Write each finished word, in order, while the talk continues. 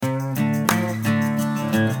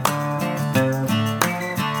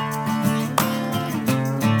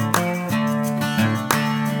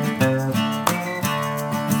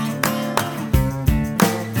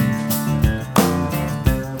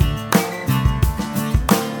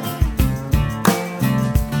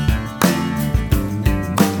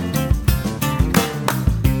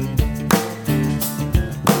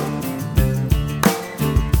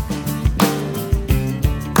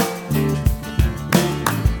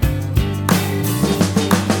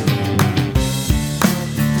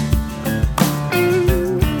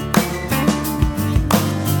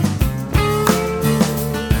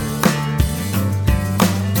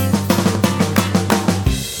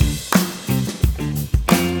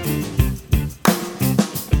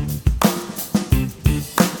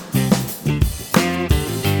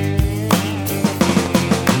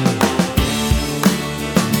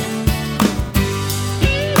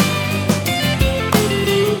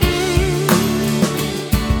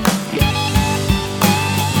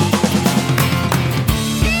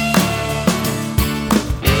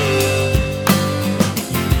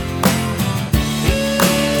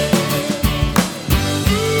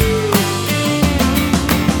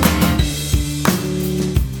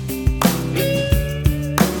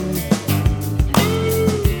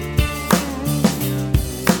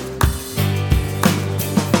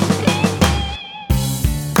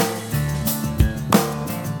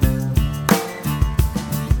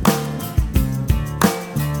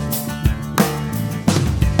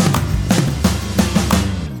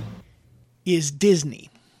is Disney.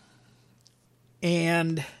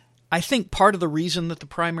 And I think part of the reason that the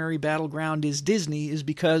primary battleground is Disney is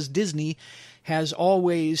because Disney has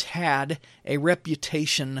always had a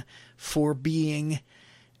reputation for being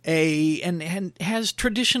and has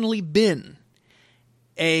traditionally been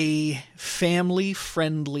a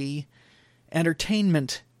family-friendly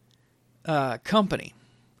entertainment company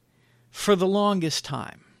for the longest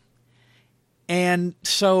time. And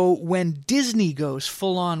so when Disney goes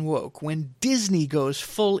full-on woke, when Disney goes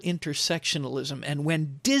full intersectionalism, and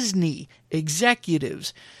when Disney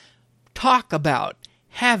executives talk about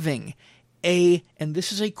having and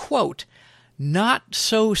this is a quote, not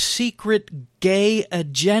so secret gay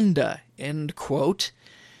agenda, end quote,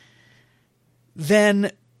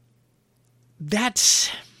 then that's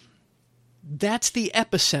the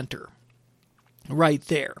epicenter right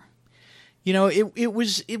there. You know, it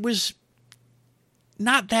was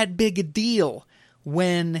not that big a deal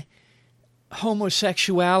when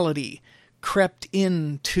homosexuality crept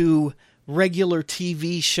into regular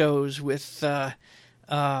TV shows with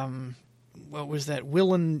what was that,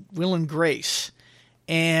 Will and Grace,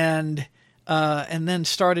 and then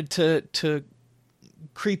started to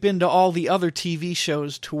creep into all the other TV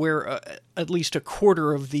shows to where at least a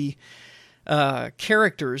quarter of the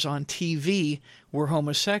characters on TV were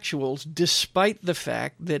homosexuals, despite the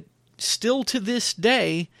fact that still to this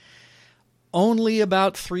day, only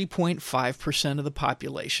about 3.5% of the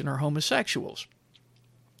population are homosexuals.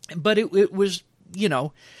 But it was, you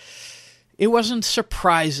know, it wasn't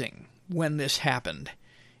surprising when this happened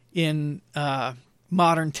in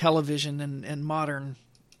modern television and modern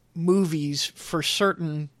movies for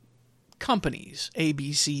certain companies,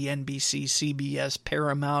 ABC, NBC, CBS,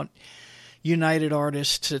 Paramount, United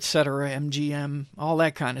Artists, etc., MGM, all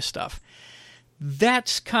that kind of stuff.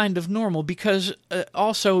 That's kind of normal because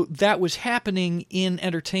also that was happening in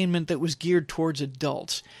entertainment that was geared towards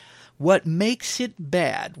adults. What makes it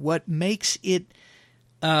bad, what makes it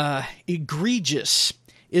egregious,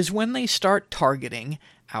 is when they start targeting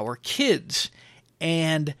our kids.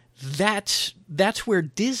 And that's where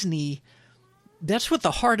Disney, that's what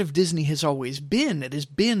the heart of Disney has always been. It has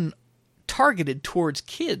been targeted towards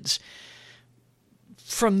kids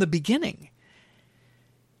from the beginning.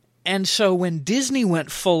 And so when Disney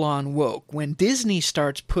went full-on woke, when Disney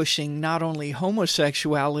starts pushing not only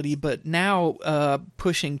homosexuality, but now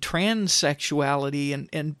pushing transsexuality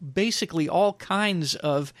and basically all kinds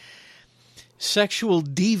of sexual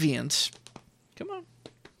deviance. Come on.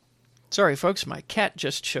 Sorry, folks, my cat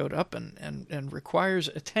just showed up and requires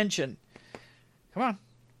attention. Come on.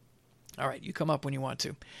 All right, you come up when you want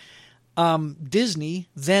to. Disney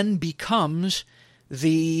then becomes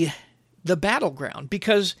the battleground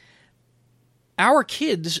because our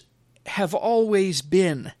kids have always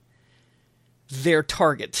been their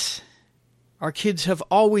targets. Our kids have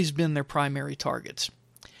always been their primary targets.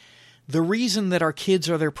 The reason that our kids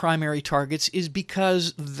are their primary targets is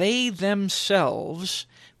because they themselves,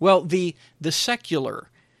 well, the secular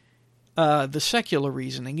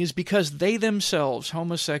reasoning is because they themselves,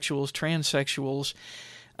 homosexuals, transsexuals,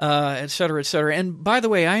 etc., etc. And by the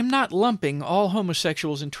way, I am not lumping all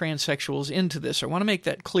homosexuals and transsexuals into this. I want to make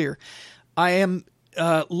that clear. I am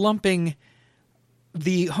lumping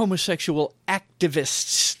the homosexual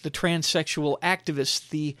activists, the transsexual activists,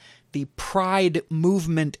 the pride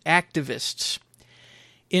movement activists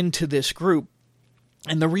into this group.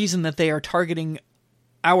 And the reason that they are targeting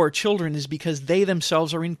our children is because they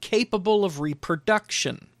themselves are incapable of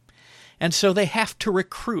reproduction. And so they have to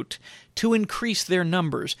recruit to increase their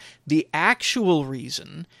numbers. The actual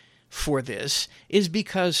reason for this is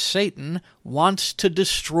because Satan wants to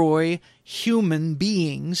destroy human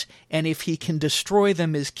beings, and if he can destroy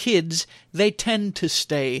them as kids, they tend to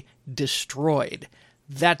stay destroyed.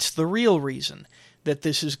 That's the real reason that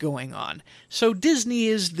this is going on. So Disney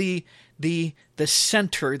is the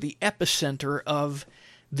center, the epicenter of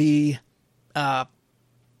the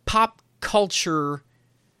pop cultural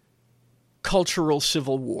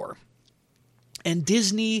civil war. And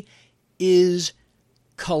Disney is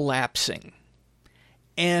collapsing.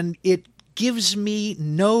 And it gives me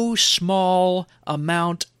no small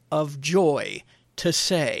amount of joy to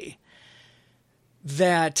say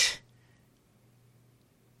that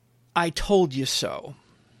I told you so.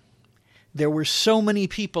 There were so many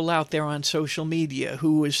people out there on social media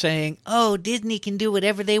who were saying, oh, Disney can do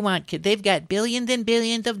whatever they want. They've got billions and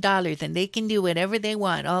billions of dollars, and they can do whatever they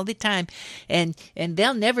want all the time. And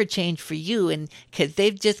they'll never change for you, and because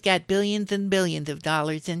they've just got billions and billions of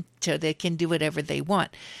dollars, and so they can do whatever they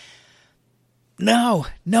want. No,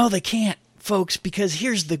 they can't, folks, because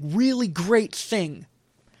here's the really great thing.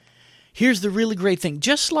 Here's the really great thing.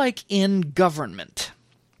 Just like in government,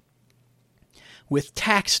 with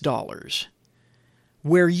tax dollars,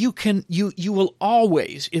 where you will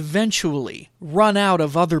always eventually run out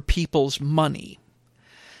of other people's money.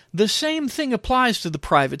 The same thing applies to the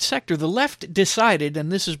private sector. The left decided,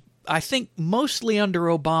 and this is, I think, mostly under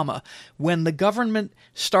Obama, when the government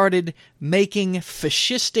started making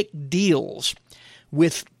fascistic deals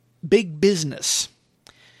with big business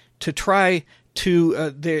to try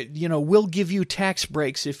to, we'll give you tax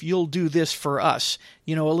breaks if you'll do this for us.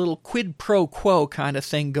 A little quid pro quo kind of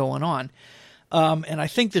thing going on. And I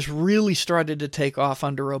think this really started to take off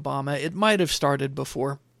under Obama. It might have started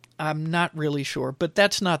before. I'm not really sure, but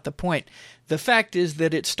that's not the point. The fact is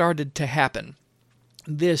that it started to happen.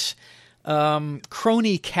 This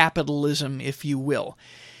crony capitalism, if you will.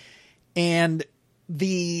 And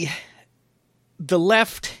the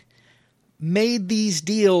left made these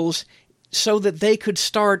deals so that they could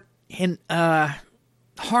start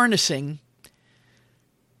harnessing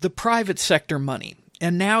the private sector money.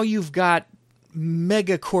 And now you've got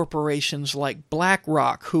mega corporations like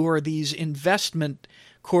BlackRock, who are these investment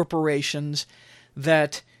corporations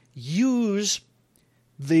that use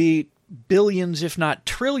the billions, if not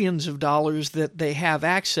trillions of dollars that they have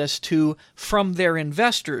access to from their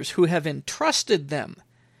investors who have entrusted them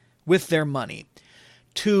with their money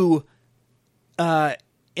to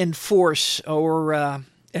enforce or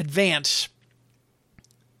advance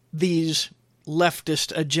these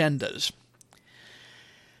leftist agendas.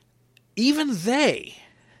 Even they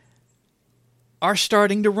are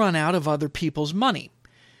starting to run out of other people's money.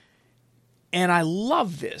 And I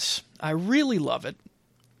love this. I really love it.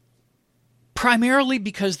 Primarily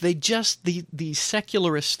because the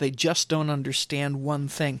secularists, they just don't understand one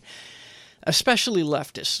thing. Especially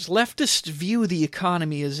leftists. Leftists view the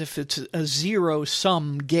economy as if it's a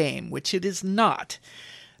zero-sum game, which it is not.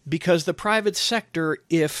 Because the private sector,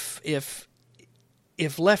 if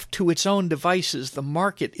left to its own devices, the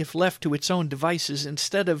market, if left to its own devices,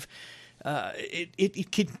 instead of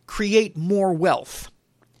it can create more wealth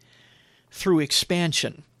through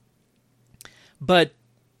expansion. But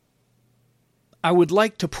I would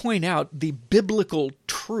like to point out the biblical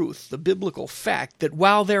truth, the biblical fact that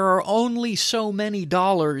while there are only so many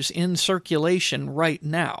dollars in circulation right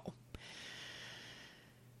now,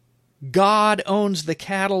 God owns the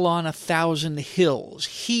cattle on 1,000 hills.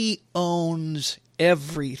 He owns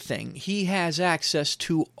everything. He has access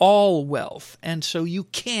to all wealth, and so you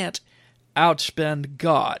can't outspend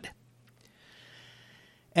God.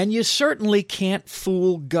 And you certainly can't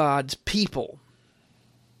fool God's people.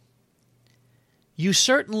 You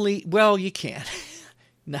certainly, well, you can.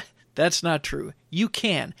 No, that's not true. You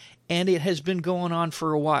can, and it has been going on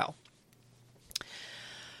for a while.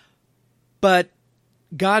 But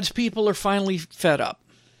God's people are finally fed up.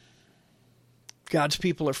 God's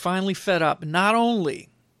people are finally fed up. Not only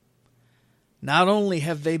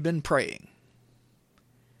have they been praying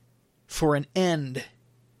for an end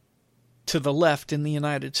to the left in the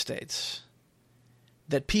United States,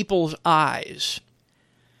 that people's eyes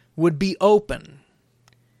would be open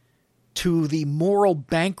to the moral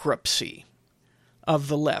bankruptcy of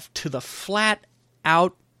the left, to the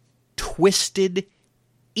flat-out, twisted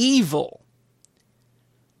evil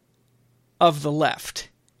of the left,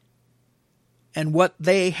 and what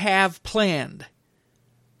they have planned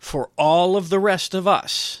for all of the rest of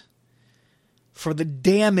us, for the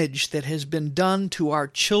damage that has been done to our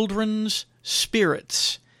children's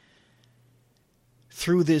spirits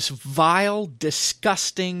through this vile,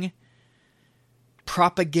 disgusting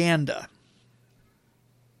propaganda.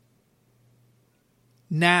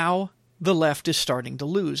 Now the left is starting to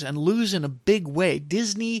lose, and lose in a big way.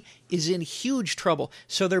 Disney is in huge trouble.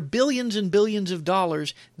 So their billions and billions of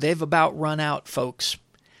dollars, they've about run out, folks.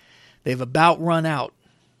 They've about run out.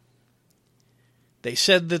 They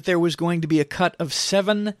said that there was going to be a cut of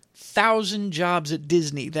 7,000 jobs at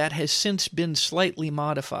Disney. That has since been slightly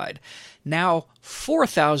modified. Now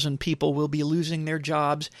 4,000 people will be losing their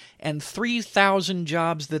jobs, and 3,000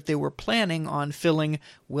 jobs that they were planning on filling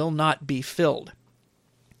will not be filled.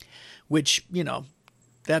 Which,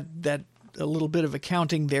 that a little bit of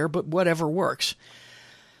accounting there, but whatever works.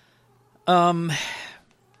 The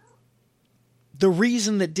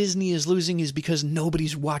reason that Disney is losing is because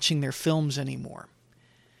nobody's watching their films anymore.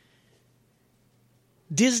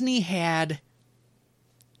 Disney had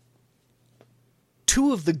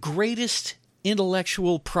two of the greatest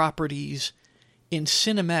intellectual properties in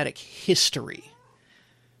cinematic history.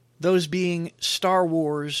 Those being Star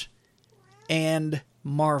Wars and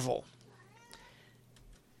Marvel.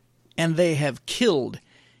 And they have killed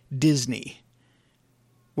Disney.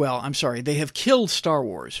 Well, I'm sorry, they have killed Star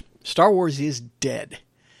Wars. Star Wars is dead.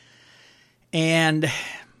 And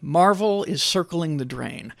Marvel is circling the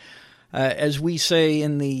drain. As we say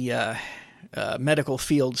in the medical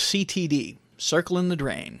field, CTD, circling the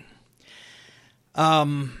drain.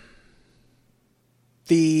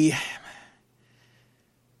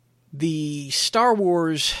 The Star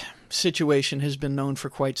Wars situation has been known for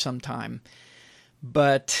quite some time,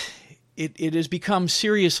 but it has become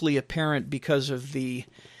seriously apparent because of the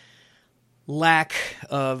lack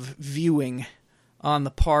of viewing on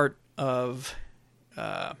the part of,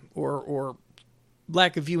 or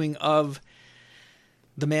lack of viewing of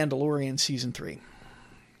The Mandalorian Season 3.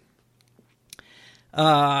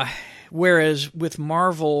 Whereas with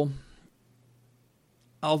Marvel,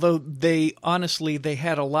 although they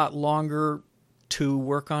had a lot longer to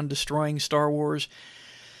work on destroying Star Wars,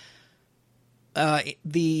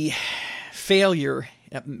 the failure,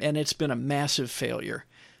 and it's been a massive failure,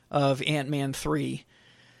 of Ant-Man 3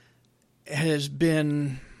 has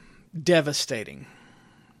been devastating,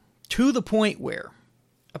 to the point where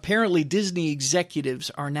apparently Disney executives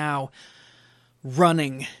are now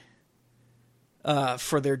running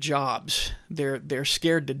for their jobs. They're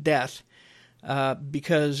scared to death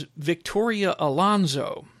because Victoria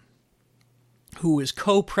Alonso, who is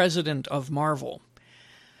co-president of Marvel,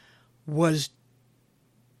 was,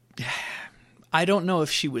 I don't know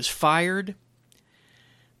if she was fired.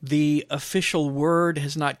 The official word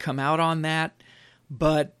has not come out on that,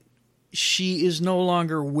 but she is no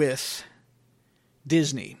longer with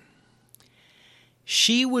Disney.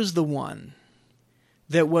 She was the one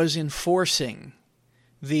that was enforcing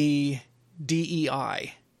the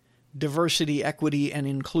DEI, diversity, equity, and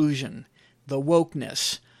inclusion, the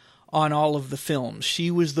wokeness, on all of the films. She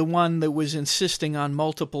was the one that was insisting on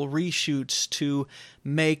multiple reshoots to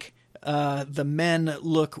make the men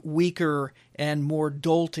look weaker and more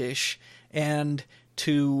doltish, and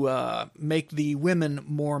to make the women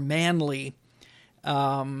more manly,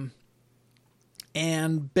 and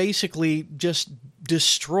basically just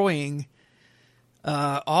destroying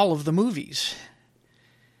all of the movies.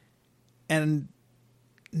 And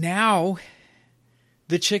now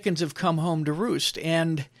the chickens have come home to roost,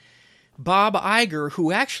 and Bob Iger,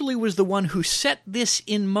 who actually was the one who set this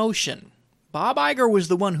in motion, Bob Iger was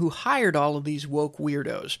the one who hired all of these woke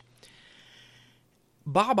weirdos.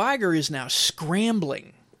 Bob Iger is now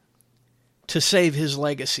scrambling to save his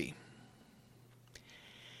legacy.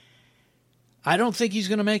 I don't think he's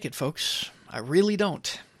going to make it, folks. I really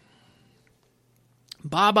don't.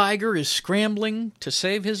 Bob Iger is scrambling to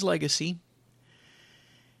save his legacy.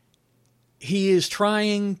 He is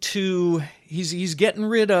trying to, he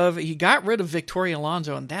got rid of Victoria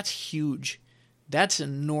Alonso, and that's huge. That's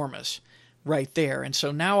enormous right there. And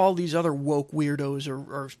so now all these other woke weirdos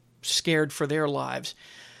are scared for their lives.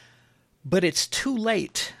 But it's too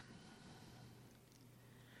late.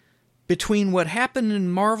 Between what happened in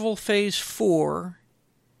Marvel Phase 4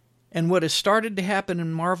 and what has started to happen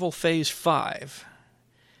in Marvel Phase 5,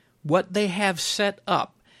 what they have set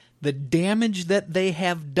up, the damage that they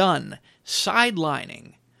have done,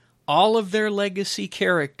 sidelining all of their legacy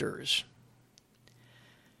characters,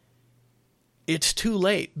 it's too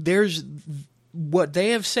late. There's what they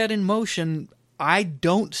have set in motion. I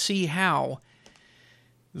don't see how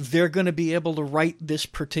they're going to be able to right this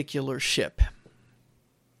particular ship.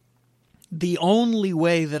 The only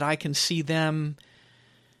way that I can see them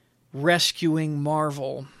rescuing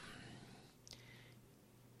Marvel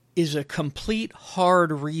is a complete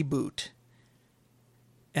hard reboot.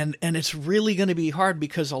 And it's really going to be hard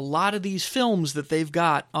because a lot of these films that they've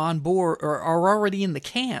got on board are already in the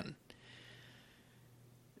can.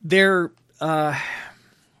 They're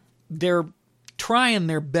trying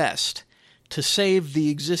their best to save the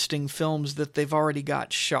existing films that they've already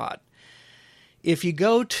got shot. If you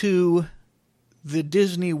go to the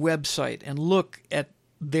Disney website and look at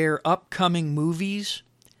their upcoming movies,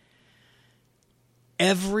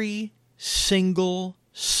 every single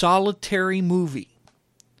solitary movie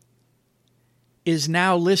is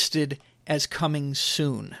now listed as coming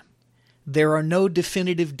soon. There are no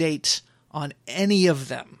definitive dates on any of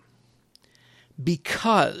them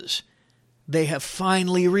because they have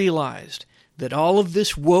finally realized that all of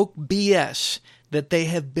this woke BS that they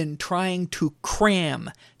have been trying to cram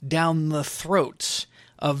down the throats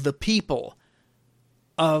of the people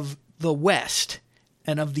of the West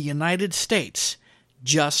and of the United States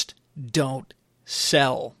just don't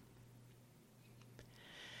sell.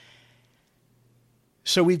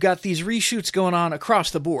 So we've got these reshoots going on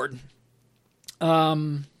across the board.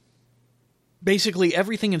 Basically,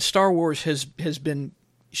 everything in Star Wars has been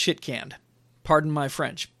shit-canned. Pardon my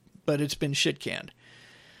French, but it's been shit-canned.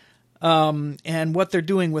 And what they're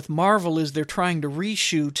doing with Marvel is they're trying to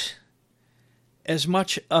reshoot as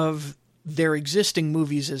much of their existing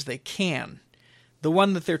movies as they can. The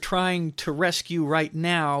one that they're trying to rescue right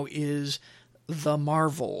now is The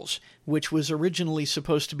Marvels, which was originally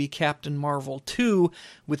supposed to be Captain Marvel 2,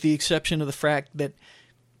 with the exception of the fact that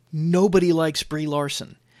nobody likes Brie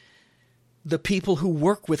Larson. The people who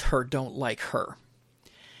work with her don't like her.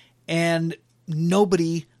 And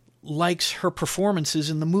nobody likes her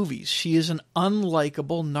performances in the movies. She is an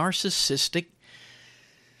unlikable, narcissistic,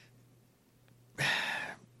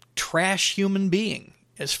 trash human being,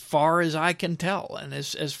 as far as I can tell, and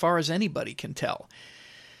as far as anybody can tell.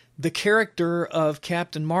 The character of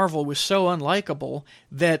Captain Marvel was so unlikable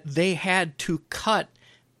that they had to cut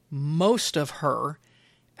most of her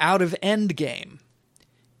out of Endgame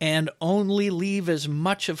and only leave as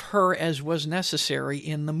much of her as was necessary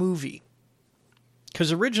in the movie.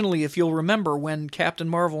 Because originally, if you'll remember, when Captain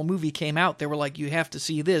Marvel movie came out, they were like, you have to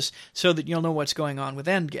see this so that you'll know what's going on with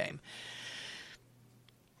Endgame.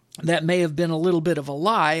 That may have been a little bit of a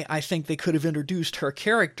lie. I think they could have introduced her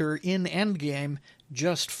character in Endgame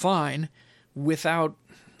just fine without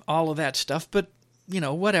all of that stuff, but,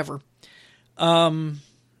 whatever. Either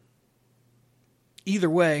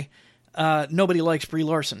way, nobody likes Brie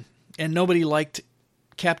Larson, and nobody liked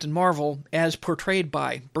Captain Marvel as portrayed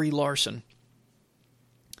by Brie Larson.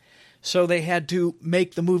 So they had to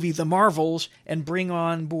make the movie The Marvels and bring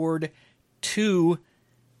on board 2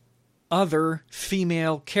 other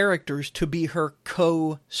female characters to be her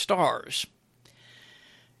co-stars.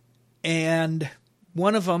 And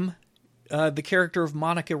one of them, the character of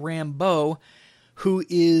Monica Rambeau, who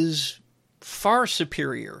is far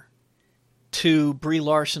superior to Brie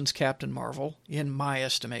Larson's Captain Marvel, in my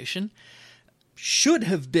estimation, should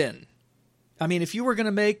have been. I mean, if you were going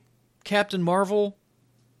to make Captain Marvel,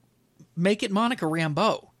 make it Monica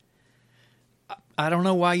Rambeau. I don't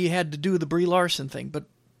know why you had to do the Brie Larson thing, but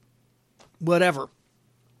whatever.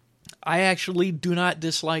 I actually do not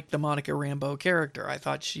dislike the Monica Rambeau character. I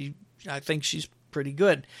think she's pretty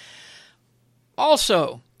good.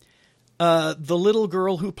 Also, the little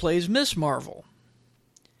girl who plays Miss Marvel.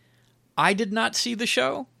 I did not see the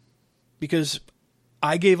show because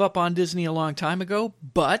I gave up on Disney a long time ago,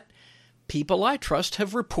 but people I trust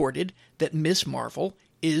have reported that Miss Marvel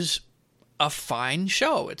is a fine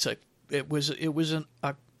show. It was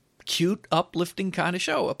a cute, uplifting kind of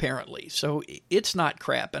show, apparently. So it's not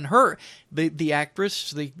crap. And the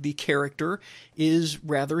actress, the character, is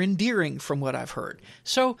rather endearing from what I've heard.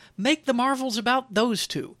 So make the Marvels about those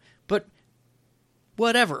 2. But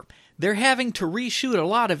whatever. They're having to reshoot a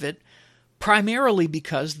lot of it, primarily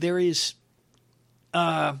because there is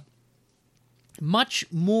much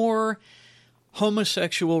more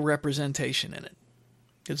homosexual representation in it.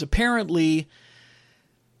 Because apparently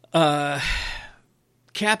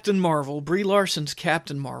Captain Marvel, Brie Larson's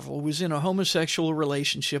Captain Marvel, was in a homosexual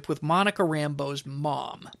relationship with Monica Rambeau's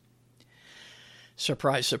mom.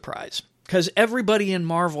 Surprise, surprise. Because everybody in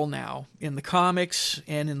Marvel now, in the comics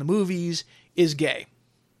and in the movies, is gay.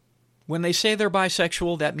 When they say they're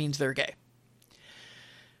bisexual, that means they're gay.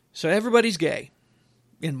 So everybody's gay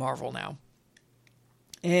in Marvel now.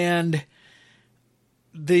 And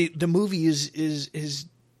the movie is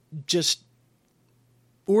just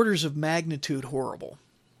orders of magnitude horrible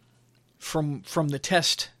from the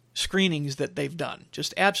test screenings that they've done.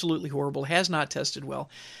 Just absolutely horrible. Has not tested well.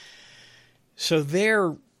 So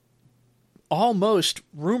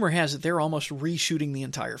rumor has it, they're almost reshooting the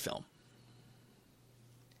entire film.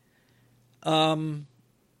 And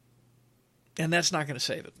that's not going to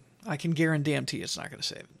save it. I can guarantee it's not going to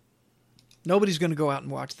save it. Nobody's going to go out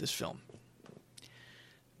and watch this film.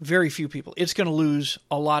 Very few people. It's going to lose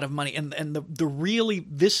a lot of money. And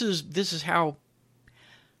this is how,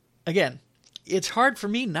 again, it's hard for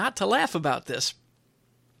me not to laugh about this.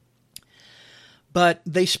 But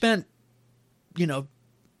they spent,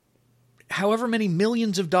 however many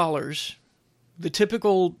millions of dollars. The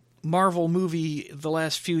typical Marvel movie the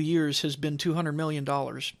last few years has been $200 million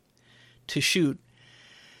to shoot.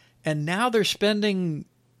 And now they're spending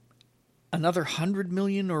another $100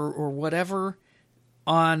 million or whatever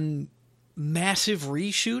on massive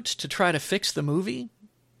reshoots to try to fix the movie.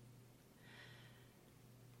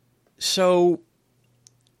 So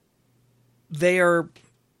they are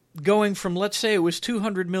going from, let's say it was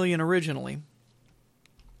 $200 million originally.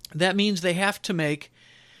 That means they have to make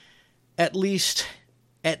at least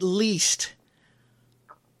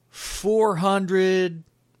 400,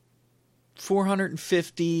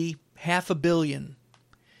 450, $500 million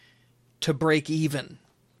to break even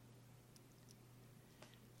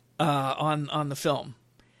on the film.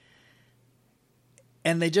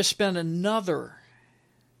 And they just spent another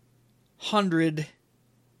 100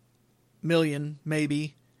 million,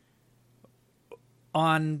 maybe,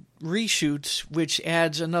 on reshoots, which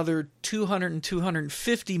adds another 200 and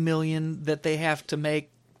 250 million that they have to make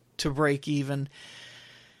to break even.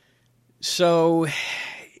 So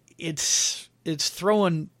it's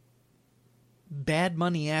throwing bad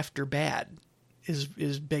money after bad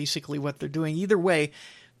is basically what they're doing. Either way,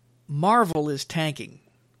 Marvel is tanking.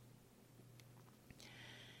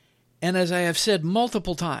 And as I have said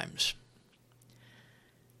multiple times,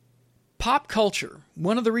 pop culture,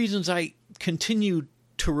 one of the reasons I continue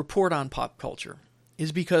to report on pop culture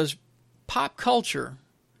is because pop culture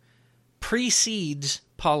precedes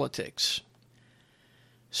politics.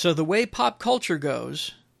 So the way pop culture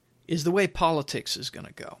goes is the way politics is going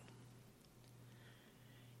to go.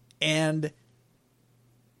 And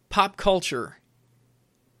pop culture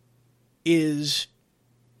is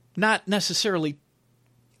not necessarily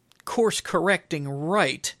course correcting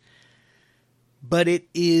right, but it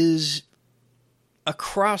is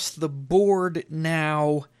across the board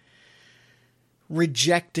now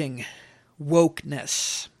rejecting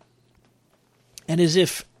wokeness. And as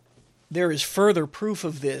if there is further proof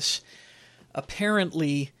of this,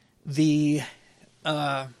 apparently the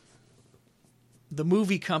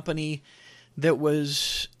movie company that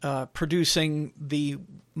was producing the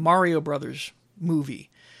Mario Brothers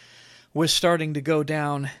movie was starting to go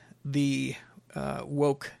down the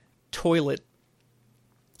woke toilet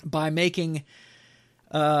by making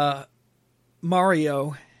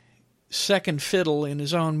Mario second fiddle in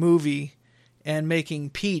his own movie and making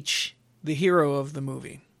Peach the hero of the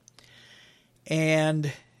movie.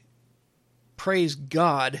 And praise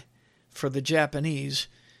God for the Japanese,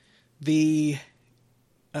 the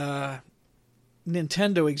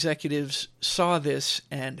Nintendo executives saw this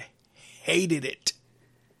and hated it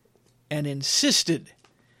and insisted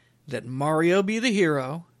that Mario be the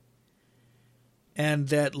hero and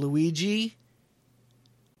that Luigi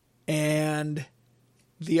and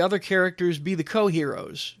the other characters be the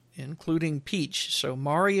co-heroes, including Peach. So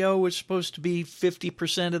Mario was supposed to be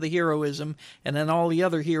 50% of the heroism, and then all the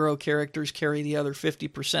other hero characters carry the other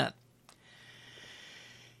 50%.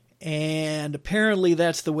 And apparently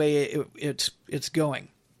that's the way it's going.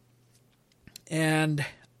 And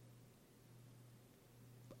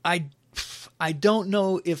I don't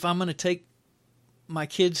know if I'm going to take my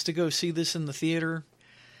kids to go see this in the theater.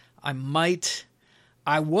 I might.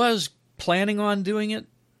 I was planning on doing it,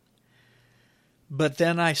 but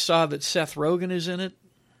then I saw that Seth Rogen is in it,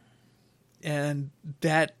 and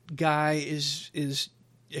that guy is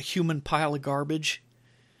a human pile of garbage.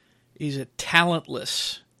 He's a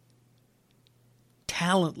talentless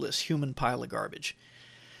human pile of garbage.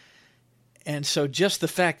 And so just the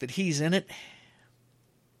fact that he's in it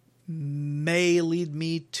may lead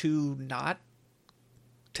me to not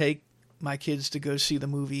take my kids to go see the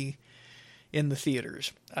movie in the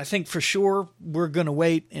theaters. I think for sure we're going to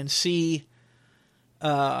wait and see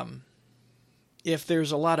if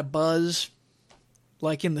there's a lot of buzz,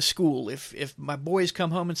 like in the school. If my boys come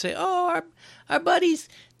home and say, "Oh, our buddies,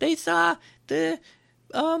 they saw the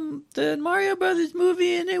Mario Brothers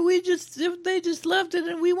movie and they just loved it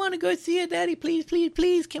and we want to go see it, Daddy, please, please,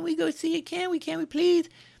 please, can we go see it? Can we please?"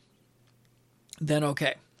 Then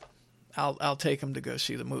okay, I'll take them to go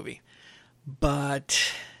see the movie. But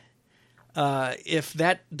if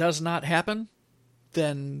that does not happen,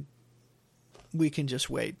 then we can just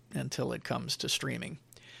wait until it comes to streaming,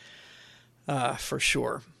 for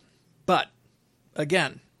sure. But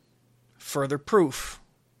again, further proof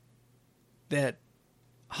that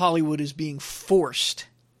Hollywood is being forced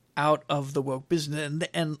out of the woke business,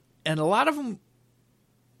 and a lot of them,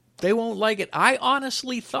 they won't like it. I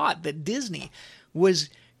honestly thought that Disney was,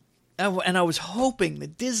 and I was hoping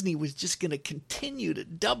that Disney was just going to continue to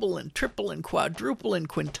double and triple and quadruple and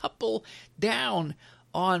quintuple down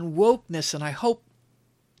on wokeness, and I hope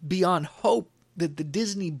beyond hope that the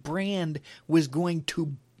Disney brand was going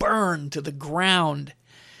to burn to the ground.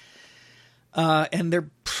 And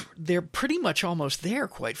they're pretty much almost there,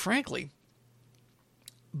 quite frankly.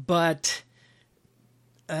 But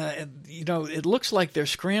it looks like they're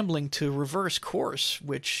scrambling to reverse course,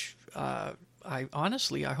 which I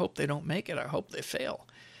hope they don't make it. I hope they fail.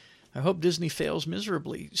 I hope Disney fails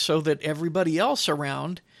miserably so that everybody else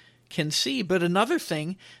around can see. But another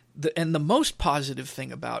thing, and the most positive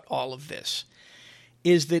thing about all of this,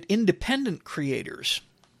 is that independent creators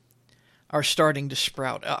are starting to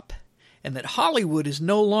sprout up, and that Hollywood is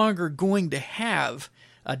no longer going to have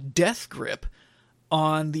a death grip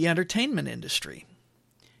on the entertainment industry.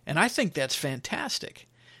 And I think that's fantastic.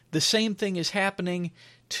 The same thing is happening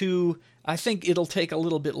to I think it'll take a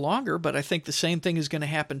little bit longer, but I think the same thing is going to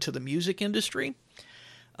happen to the music industry.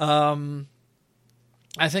 I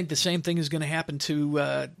think the same thing is going to happen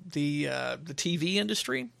to the TV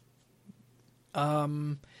industry.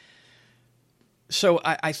 So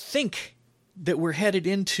I think that we're headed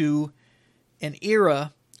into an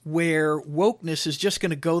era where wokeness is just going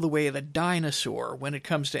to go the way of the dinosaur when it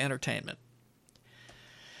comes to entertainment.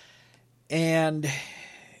 And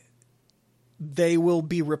they will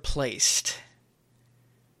be replaced,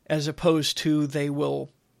 as opposed to they will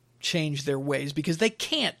change their ways, because they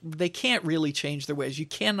can't really change their ways. You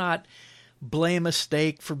cannot blame a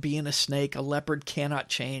snake for being a snake. A leopard cannot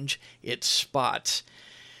change its spots.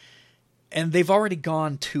 And they've already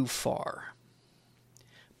gone too far.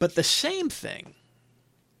 But the same thing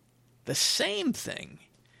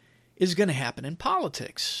is going to happen in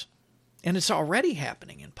politics. And it's already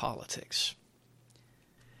happening in politics.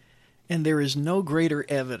 And there is no greater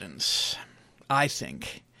evidence, I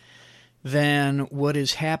think, than what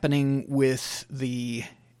is happening with the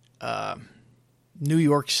New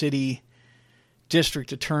York City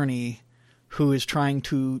district attorney who is trying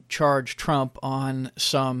to charge Trump on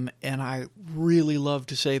some, and I really love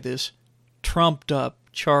to say this, trumped up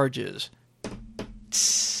charges.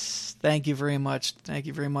 Thank you very much. Thank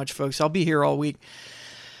you very much, folks. I'll be here all week.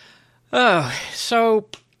 For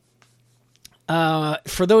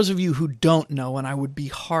those of you who don't know, and I would be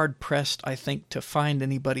hard-pressed, I think, to find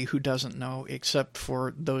anybody who doesn't know, except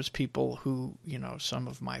for those people who, some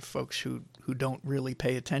of my folks who don't really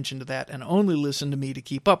pay attention to that and only listen to me to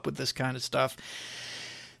keep up with this kind of stuff.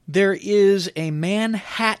 There is a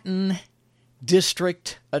Manhattan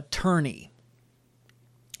district attorney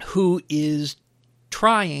who is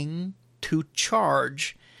trying to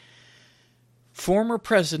charge former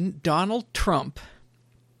President Donald Trump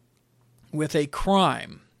with a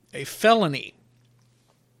crime, a felony.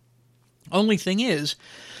 Only thing is,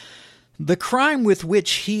 the crime with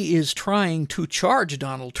which he is trying to charge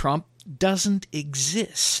Donald Trump doesn't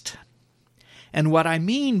exist. And what I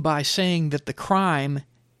mean by saying that the crime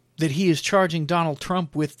that he is charging Donald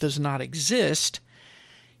Trump with does not exist,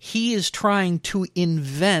 he is trying to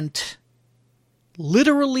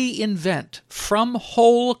literally invent from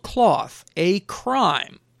whole cloth a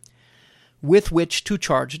crime with which to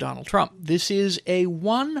charge Donald Trump. This is a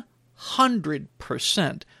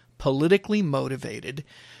 100% politically motivated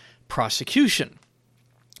prosecution.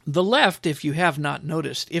 The left, if you have not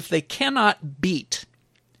noticed, if they cannot beat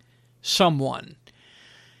someone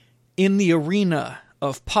in the arena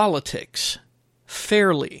of politics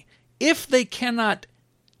fairly, if they cannot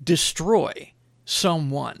destroy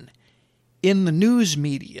someone in the news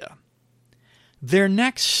media, their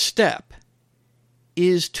next step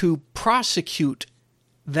is to prosecute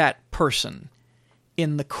that person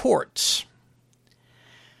in the courts.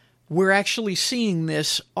 We're actually seeing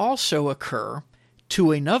this also occur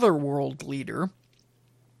to another world leader.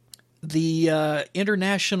 The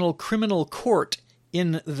International Criminal Court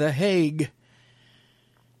in The Hague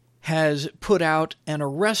has put out an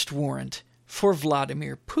arrest warrant for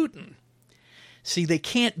Vladimir Putin. See, they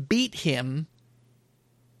can't beat him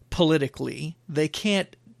politically. They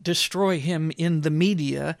can't destroy him in the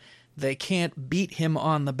media. They can't beat him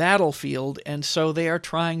on the battlefield, and so they are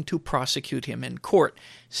trying to prosecute him in court.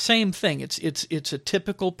 Same thing. It's a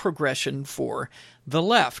typical progression for the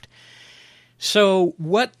left. So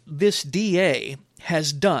what this DA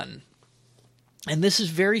has done, and this is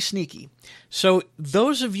very sneaky. So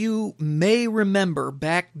those of you may remember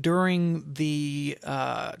back during the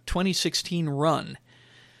 2016 run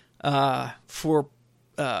for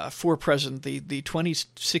president, the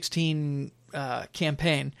 2016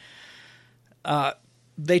 campaign,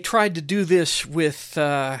 they tried to do this with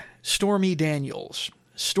Stormy Daniels.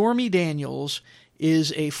 Stormy Daniels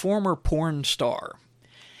is a former porn star,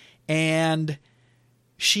 and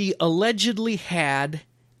she allegedly had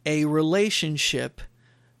a relationship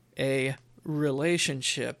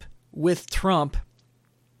with Trump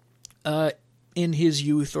in his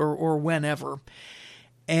youth or whenever.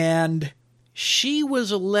 And she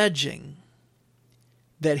was alleging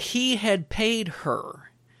that he had paid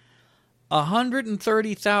her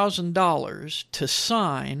 $130,000 to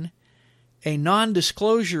sign a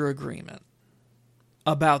non-disclosure agreement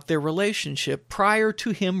about their relationship prior to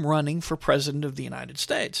him running for president of the United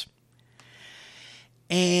States.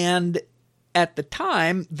 And at the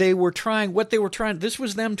time, this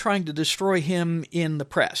was them trying to destroy him in the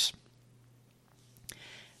press.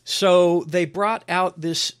 So they brought out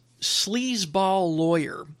this sleazeball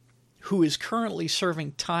lawyer who is currently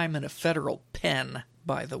serving time in a federal pen,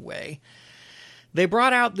 by the way, They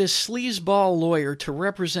brought out this sleazeball lawyer to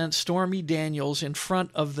represent Stormy Daniels in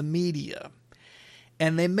front of the media.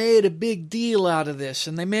 And they made a big deal out of this,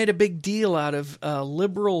 and they made a big deal out of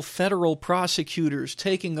liberal federal prosecutors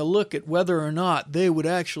taking a look at whether or not they would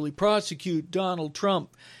actually prosecute Donald Trump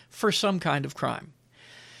for some kind of crime.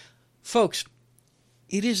 Folks,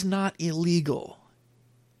 it is not illegal.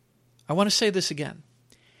 I want to say this again.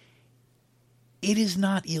 It is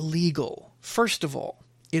not illegal. First of all,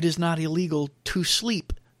 it is not illegal to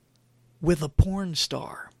sleep with a porn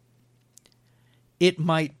star. It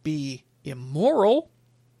might be immoral,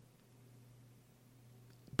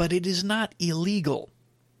 but it is not illegal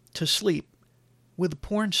to sleep with a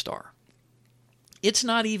porn star. It's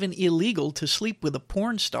not even illegal to sleep with a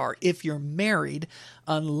porn star if you're married,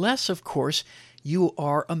 unless, of course, you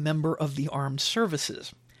are a member of the armed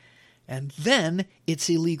services. And then it's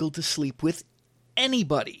illegal to sleep with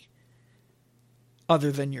anybody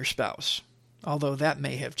other than your spouse, although that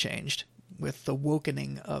may have changed with the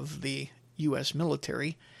wokening of the U.S.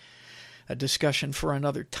 military, a discussion for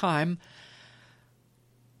another time.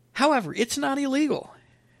 However, it's not illegal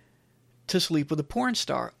to sleep with a porn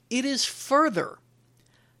star. It is further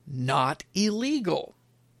not illegal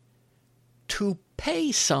to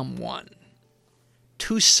pay someone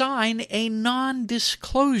to sign a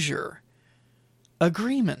non-disclosure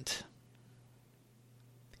agreement.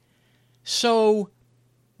 So,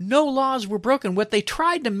 no laws were broken. What they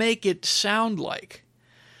tried to make it sound like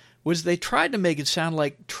was Trump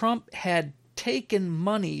had taken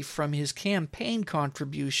money from his campaign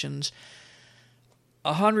contributions,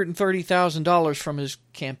 $130,000 from his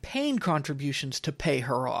campaign contributions to pay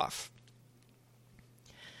her off.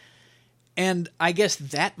 And I guess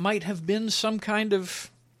that might have been some kind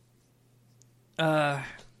of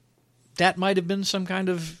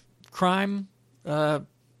crime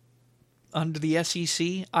under the SEC.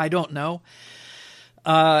 I don't know.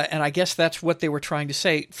 And I guess that's what they were trying to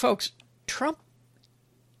say. Folks, Trump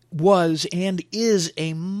was and is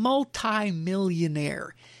a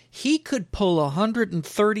multi-millionaire. He could pull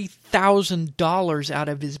 $130,000 out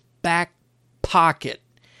of his back pocket.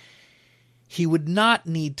 He would not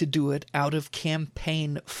need to do it out of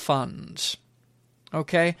campaign funds.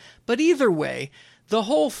 Okay? But either way, the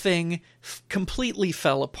whole thing completely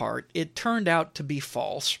fell apart. It turned out to be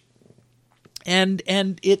false. And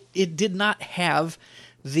it did not have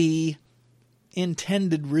the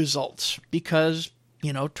intended results because,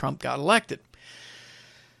 Trump got elected.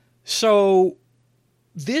 So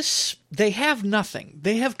they have nothing.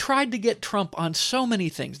 They have tried to get Trump on so many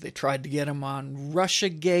things. They tried to get him on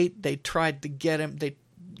Russiagate. They tried to get him, they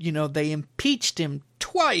impeached him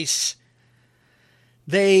twice.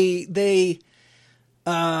 They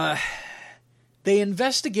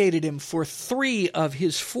investigated him for 3 of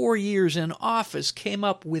his 4 years in office, came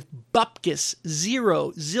up with bupkis, zero,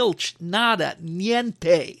 zilch, nada,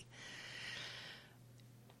 niente.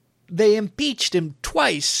 They impeached him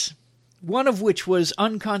twice, one of which was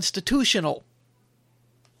unconstitutional.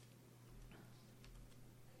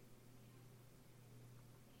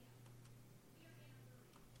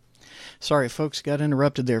 Sorry, folks, got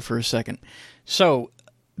interrupted there for a second. So,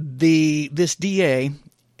 this DA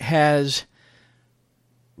has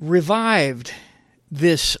revived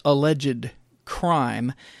this alleged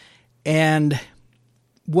crime, and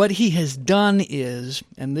what he has done is,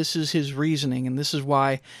 and this is his reasoning, and this is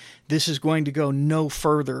why this is going to go no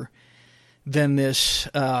further than this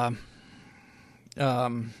grand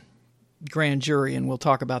jury, and we'll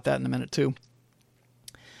talk about that in a minute too.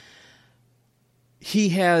 He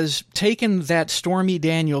has taken that Stormy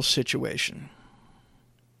Daniels situation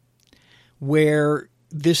where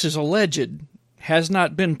this is alleged, has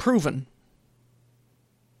not been proven,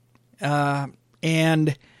 and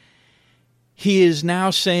he is now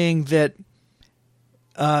saying that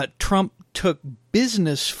Trump took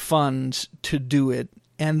business funds to do it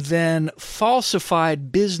and then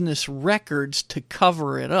falsified business records to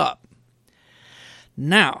cover it up.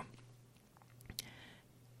 Now,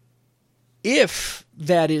 if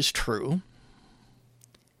that is true,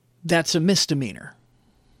 that's a misdemeanor.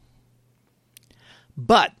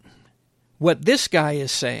 But what this guy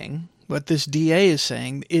is saying, what this DA is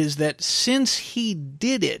saying, is that since he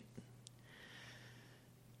did it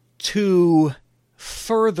to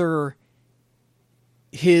further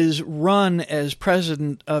his run as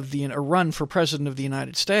president of run for president of the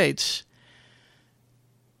United States,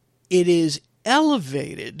 it is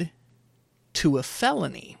elevated to a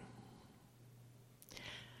felony.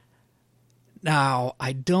 Now,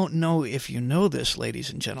 I don't know if you know this, ladies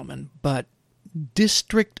and gentlemen, but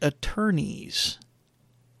district attorneys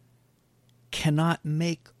cannot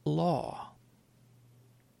make law.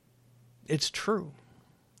 It's true.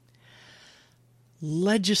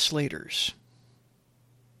 Legislators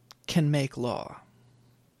can make law.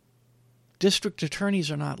 District attorneys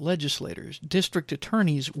are not legislators. District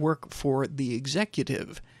attorneys work for the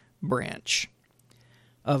executive branch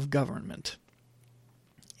of government.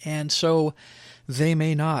 And so they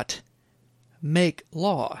may not make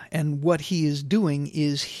law. And what he is doing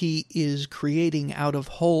is he is creating out of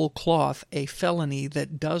whole cloth a felony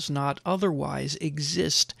that does not otherwise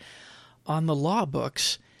exist on the law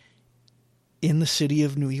books in the city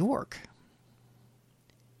of New York.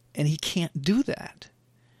 And he can't do that.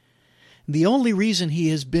 The only reason he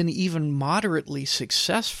has been even moderately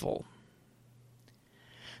successful,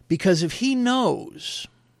 because if he knows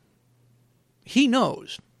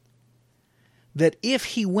that if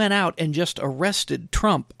he went out and just arrested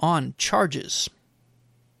Trump on charges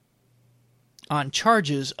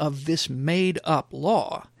of this made-up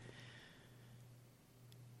law,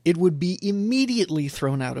 it would be immediately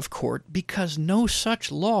thrown out of court because no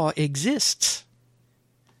such law exists.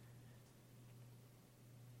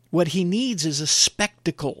 What he needs is a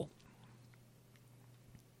spectacle.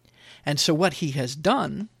 And so what he has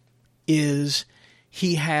done is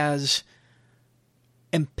he has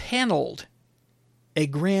empaneled a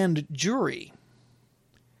grand jury.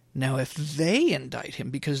 Now, if they indict him,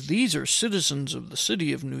 because these are citizens of the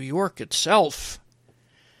city of New York itself,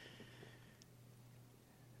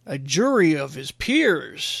 a jury of his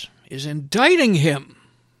peers is indicting him.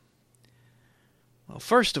 Well,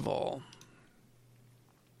 first of all,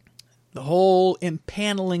 the whole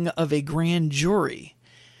impaneling of a grand jury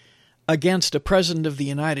against a president of the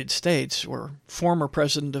United States or former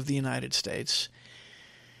president of the United States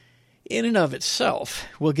in and of itself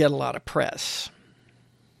will get a lot of press.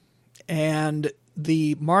 And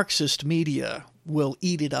the Marxist media will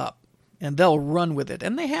eat it up, and they'll run with it,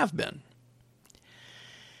 and they have been.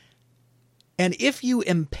 And if you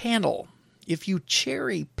impanel, if you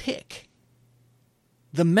cherry pick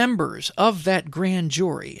the members of that grand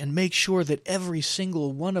jury and make sure that every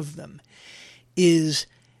single one of them is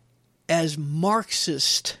as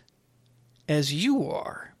Marxist as you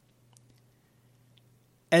are,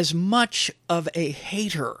 as much of a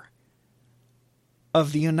hater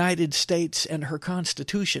of the United States and her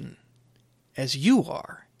Constitution as you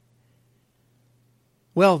are,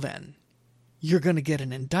 well then, you're going to get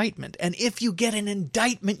an indictment. And if you get an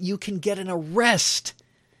indictment, you can get an arrest.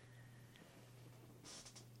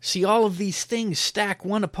 See, all of these things stack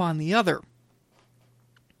one upon the other.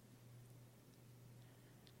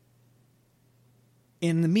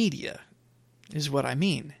 In the media, is what I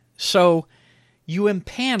mean. So, you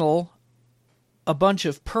impanel a bunch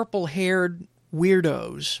of purple-haired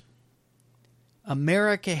weirdos,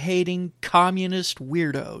 America-hating communist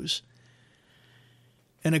weirdos,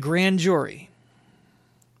 in a grand jury.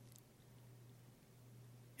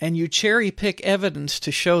 And you cherry-pick evidence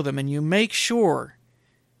to show them, and you make sure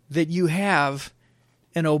that you have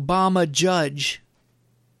an Obama judge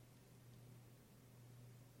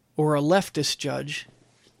or a leftist judge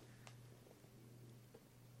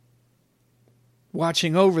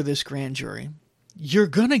watching over this grand jury, you're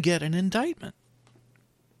going to get an indictment.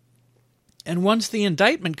 And once the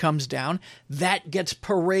indictment comes down, that gets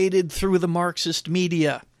paraded through the Marxist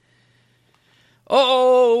media.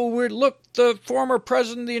 Oh, look, the former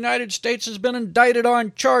president of the United States has been indicted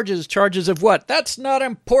on charges. Charges of what? That's not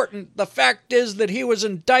important. The fact is that he was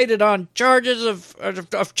indicted on charges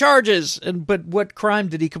of charges. But what crime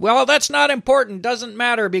did he commit? Well, that's not important. Doesn't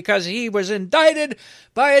matter because he was indicted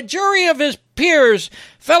by a jury of his peers,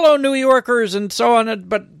 fellow New Yorkers, and so on.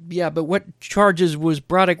 But what charges was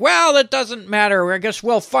brought? Well, that doesn't matter. I guess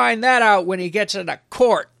we'll find that out when he gets into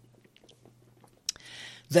court.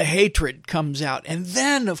 The hatred comes out. And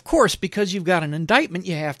then, of course, because you've got an indictment,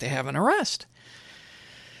 you have to have an arrest.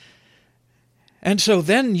 And so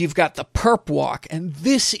then you've got the perp walk. And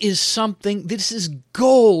this is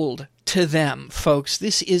gold to them, folks.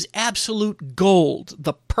 This is absolute gold.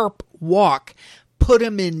 The perp walk. Put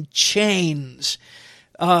them in chains.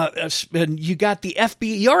 And you got the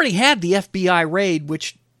FBI. You already had the FBI raid,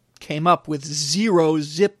 which came up with zero,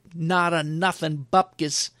 zip, nada, nothing,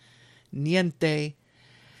 bupkis, niente.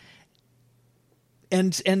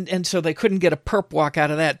 And so they couldn't get a perp walk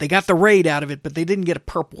out of that. They got the raid out of it, but they didn't get a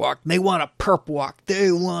perp walk. They want a perp walk. They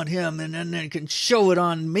want him, and then they can show it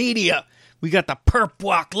on media. We got the perp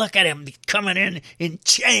walk. Look at him. He's coming in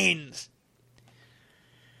chains.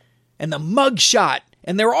 And the mugshot.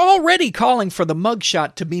 And they're already calling for the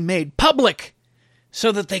mugshot to be made public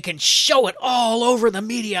so that they can show it all over the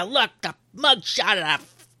media. Look, the mugshot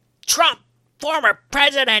of Trump, former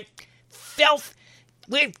president, filth.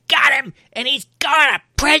 we've got him, and he's going to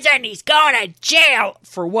prison, he's going to jail.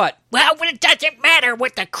 For what? Well, it doesn't matter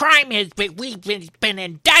what the crime is, but we've been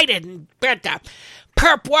indicted and got the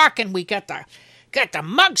perp walk, and we got the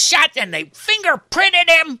mug shots, and they fingerprinted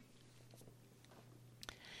him.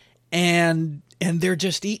 And they're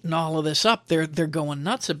just eating all of this up. They're going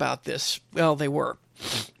nuts about this. Well, they were.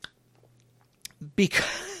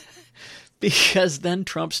 Because then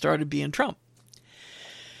Trump started being Trump.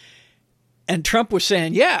 And Trump was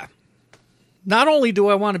saying, yeah, not only do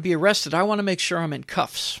I want to be arrested, I want to make sure I'm in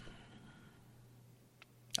cuffs.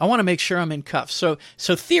 I want to make sure I'm in cuffs. So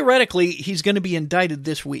theoretically, he's going to be indicted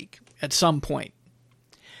this week at some point.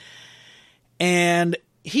 And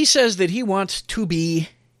he says that he wants to be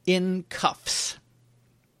in cuffs.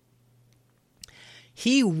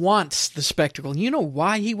 He wants the spectacle. You know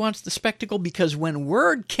why he wants the spectacle? Because when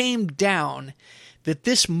word came down that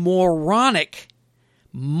this moronic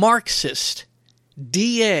Marxist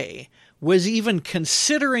DA was even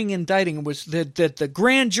considering indicting, was that the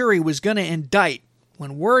grand jury was going to indict,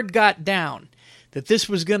 when word got down that this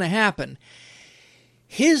was going to happen,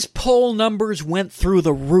 his poll numbers went through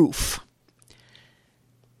the roof.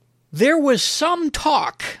 There was some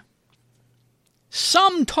talk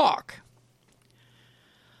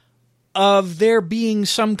of there being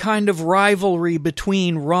some kind of rivalry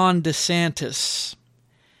between Ron DeSantis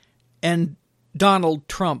and Donald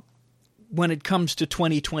Trump when it comes to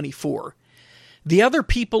 2024. The other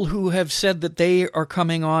people who have said that they are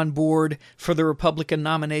coming on board for the Republican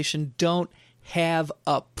nomination don't have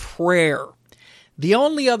a prayer. The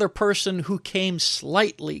only other person who came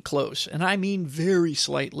slightly close, and I mean very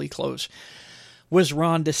slightly close, was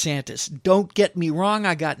Ron DeSantis. Don't get me wrong,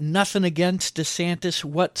 I got nothing against DeSantis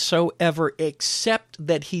whatsoever, except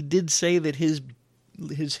that he did say that his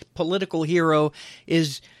political hero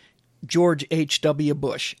is George H.W.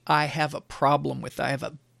 Bush. I have a problem with that. I have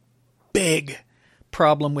a big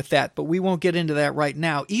problem with that, but we won't get into that right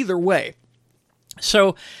now. Either way.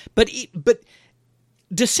 So, but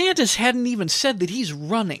DeSantis hadn't even said that he's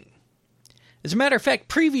running. As a matter of fact,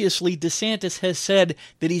 previously DeSantis has said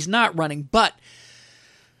that he's not running, but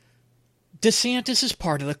DeSantis is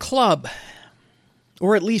part of the club,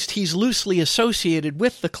 or at least he's loosely associated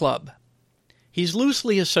with the club. He's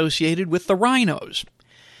loosely associated with the rhinos.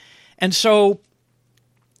 And so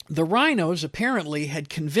the rhinos apparently had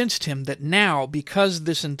convinced him that now, because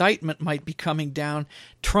this indictment might be coming down,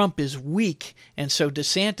 Trump is weak, and so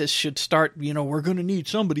DeSantis should start, we're going to need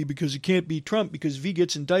somebody because it can't be Trump, because if he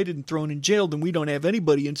gets indicted and thrown in jail, then we don't have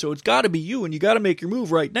anybody, and so it's got to be you, and you got to make your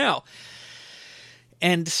move right now.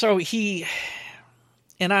 And so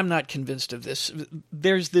and I'm not convinced of this,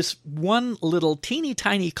 there's this one little teeny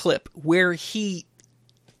tiny clip where he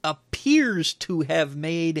appears to have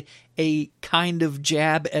made a kind of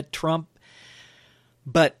jab at Trump,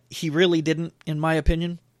 but he really didn't, in my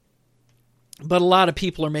opinion. But a lot of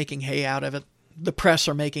people are making hay out of it. The press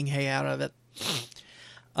are making hay out of it.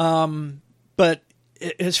 But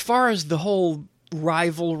as far as the whole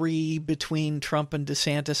rivalry between Trump and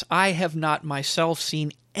DeSantis, I have not myself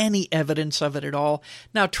seen any evidence of it at all.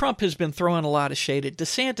 Now, Trump has been throwing a lot of shade at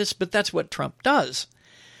DeSantis, but that's what Trump does.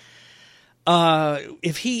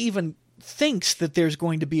 If he even thinks that there's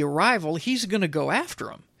going to be a rival, he's going to go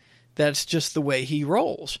after him. That's just the way he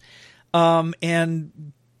rolls.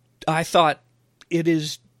 And I thought it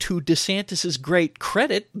is to DeSantis's great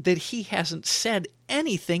credit that he hasn't said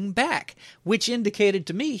anything back, which indicated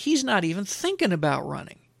to me he's not even thinking about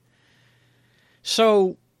running.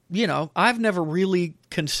 So, I've never really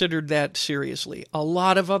considered that seriously. A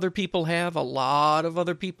lot of other people have,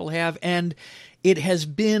 and it has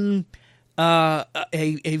been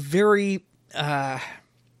a very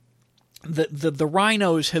the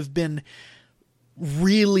rhinos have been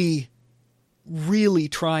really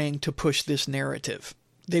trying to push this narrative.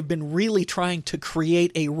 They've been really trying to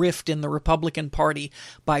create a rift in the Republican Party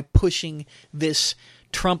by pushing this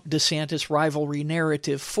Trump-DeSantis rivalry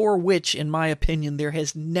narrative, for which, in my opinion, there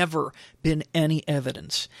has never been any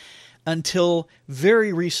evidence. Until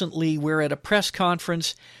very recently, where at a press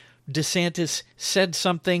conference, DeSantis said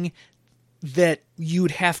something that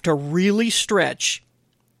you'd have to really stretch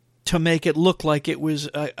to make it look like it was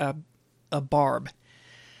a barb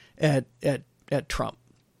at Trump.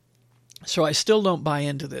 So I still don't buy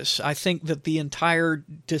into this. I think that the entire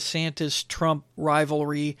DeSantis-Trump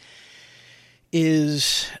rivalry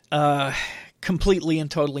is completely and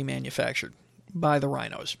totally manufactured by the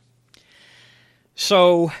rhinos.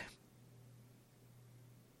 So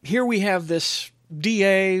here we have this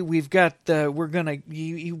DA. We've got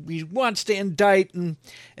he wants to indict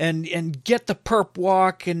and get the perp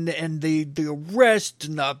walk and the arrest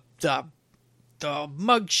and the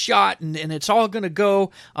mugshot, and it's all going to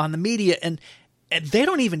go on the media. And they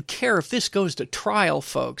don't even care if this goes to trial,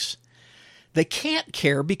 folks. They can't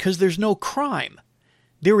care because there's no crime.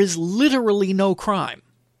 There is literally no crime.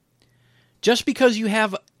 Just because you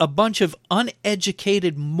have a bunch of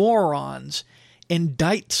uneducated morons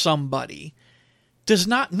indict somebody does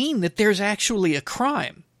not mean that there's actually a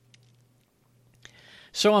crime.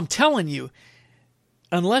 So I'm telling you,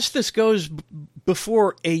 unless this goes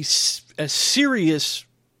before a serious,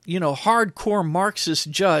 hardcore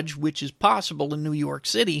Marxist judge, which is possible in New York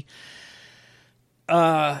City,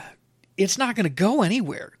 it's not going to go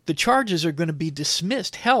anywhere. The charges are going to be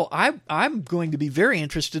dismissed. Hell, I'm going to be very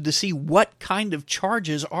interested to see what kind of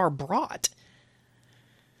charges are brought.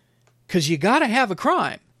 Because you got to have a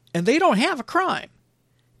crime, and they don't have a crime.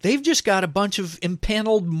 They've just got a bunch of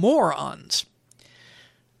impaneled morons.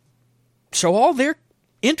 So all they're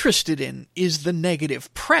interested in is the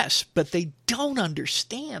negative press, but they don't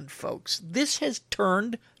understand, folks. This has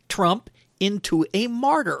turned Trump into a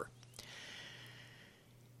martyr.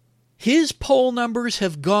 His poll numbers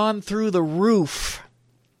have gone through the roof.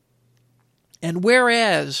 And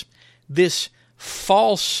whereas this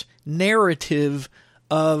false narrative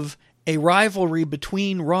of a rivalry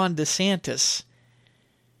between Ron DeSantis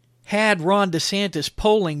had Ron DeSantis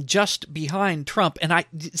polling just behind Trump.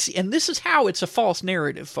 And this is how it's a false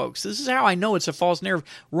narrative, folks. This is how I know it's a false narrative.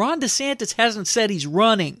 Ron DeSantis hasn't said he's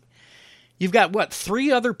running. You've got,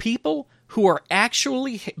 3 other people who are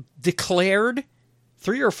actually declared,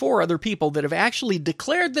 3 or 4 other people that have actually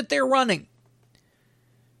declared that they're running.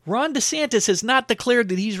 Ron DeSantis has not declared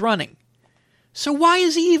that he's running. So why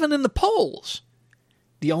is he even in the polls?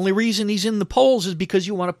 The only reason he's in the polls is because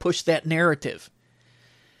you want to push that narrative.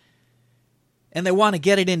 And they want to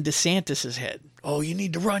get it in DeSantis' head. Oh, you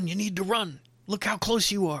need to run. You need to run. Look how close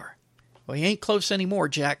you are. Well, he ain't close anymore,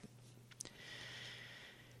 Jack.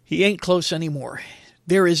 He ain't close anymore.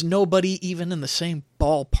 There is nobody even in the same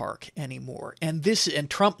ballpark anymore. And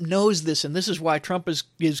Trump knows this, and this is why Trump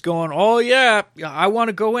is going, oh, yeah, I want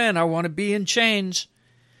to go in. I want to be in chains.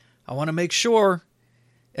 I want to make sure.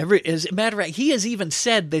 As a matter of fact, he has even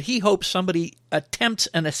said that he hopes somebody attempts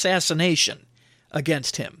an assassination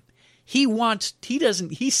against him. He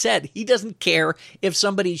said he doesn't care if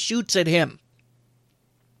somebody shoots at him.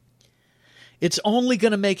 It's only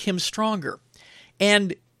going to make him stronger.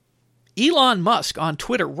 And Elon Musk on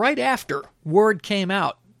Twitter, right after word came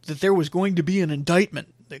out that there was going to be an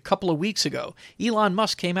indictment a couple of weeks ago, Elon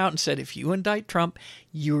Musk came out and said, if you indict Trump,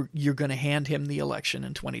 you're going to hand him the election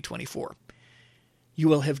in 2024. You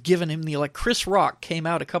will have given him the election. Chris Rock came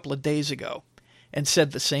out a couple of days ago and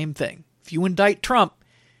said the same thing. If you indict Trump,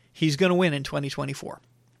 he's going to win in 2024.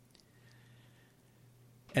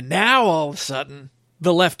 And now, all of a sudden,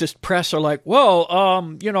 the leftist press are like, well,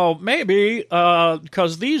 maybe,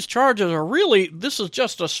 because these charges are this is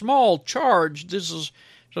just a small charge. This is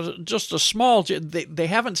just a small, they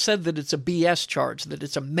haven't said that it's a BS charge, that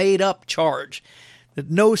it's a made-up charge, that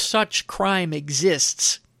no such crime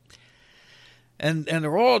exists. And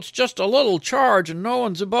they're, it's just a little charge and no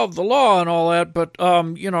one's above the law and all that, but,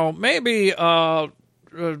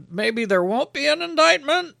 maybe there won't be an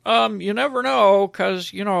indictment. You never know,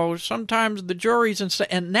 because, sometimes the juries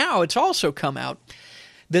and now it's also come out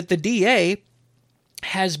that the DA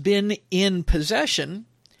has been in possession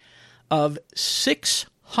of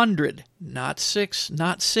 600, not 6,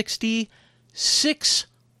 not 60,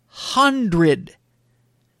 600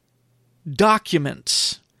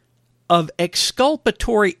 documents of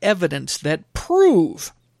exculpatory evidence that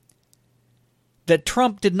prove that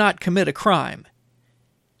Trump did not commit a crime,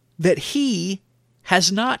 that he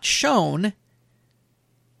has not shown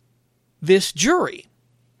this jury.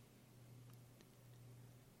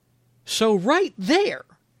 So right there,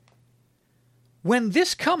 when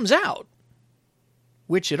this comes out,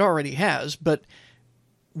 which it already has, but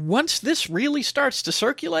once this really starts to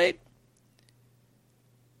circulate,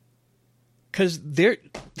 because they're,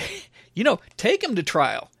 take him to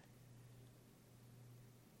trial.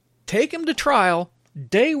 Take him to trial,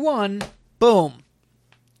 day one, boom.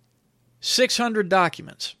 600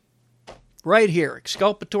 documents. Right here.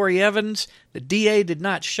 Exculpatory evidence. The DA did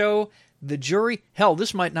not show. The jury. Hell,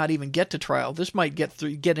 this might not even get to trial. This might get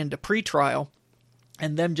into pretrial.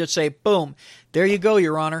 And them just say, boom, there you go,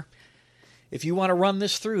 Your Honor. If you want to run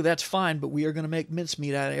this through, that's fine, but we are going to make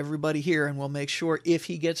mincemeat out of everybody here, and we'll make sure if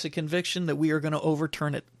he gets a conviction that we are going to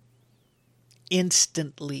overturn it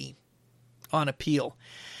instantly on appeal.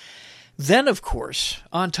 Then, of course,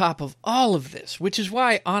 on top of all of this, which is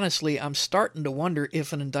why, honestly, I'm starting to wonder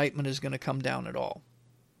if an indictment is going to come down at all.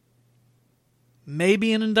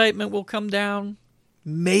 Maybe an indictment will come down.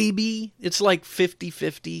 Maybe it's like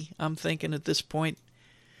 50-50, I'm thinking at this point.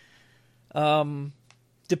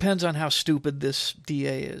 Depends on how stupid this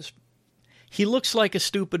DA is. He looks like a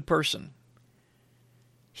stupid person.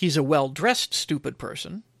 He's a well-dressed stupid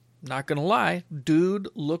person. Not going to lie, dude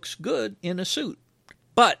looks good in a suit.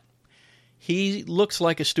 But he looks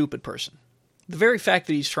like a stupid person. The very fact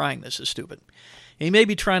that he's trying this is stupid. He may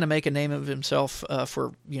be trying to make a name of himself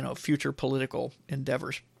for, future political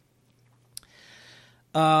endeavors.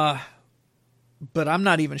 But I'm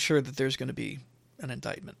not even sure that there's going to be an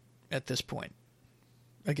indictment at this point.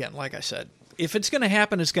 Again, like I said, if it's going to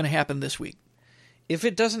happen, it's going to happen this week. If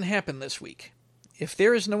it doesn't happen this week, if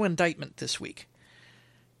there is no indictment this week,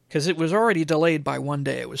 because it was already delayed by one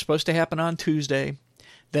day. It was supposed to happen on Tuesday.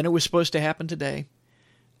 Then it was supposed to happen today.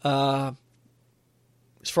 As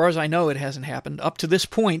far as I know, it hasn't happened. Up to this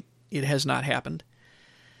point, it has not happened.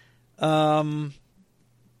 And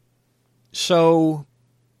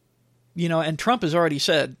Trump has already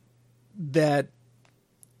said that,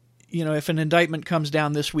 if an indictment comes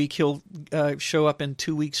down this week, he'll show up in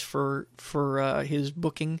 2 weeks for his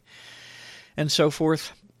booking and so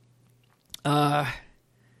forth.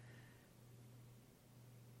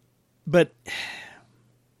 But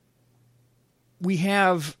we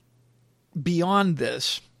have, beyond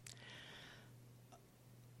this,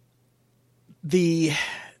 the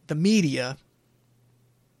media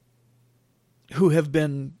who have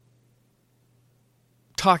been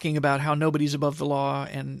talking about how nobody's above the law,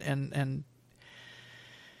 and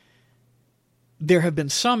there have been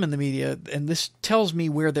some in the media, and this tells me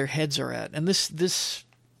where their heads are at. And this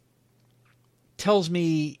tells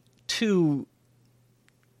me, too,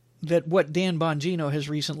 that what Dan Bongino has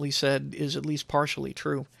recently said is at least partially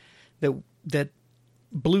true, that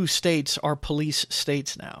blue states are police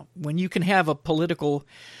states now. When you can have a political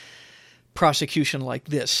prosecution like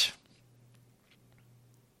this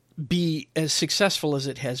be as successful as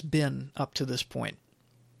it has been up to this point,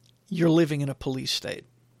 you're living in a police state.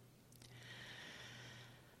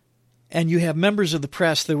 And you have members of the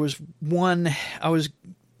press. There was one, I was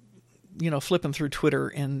flipping through Twitter,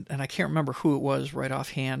 and I can't remember who it was right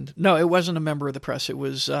offhand. No, it wasn't a member of the press. It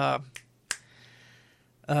was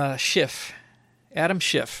Schiff, Adam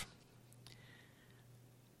Schiff,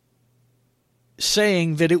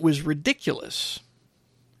 saying that it was ridiculous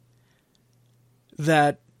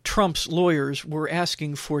that Trump's lawyers were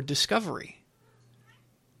asking for discovery.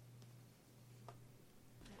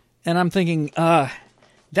 And I'm thinking,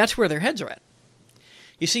 that's where their heads are at.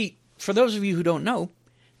 You see, for those of you who don't know,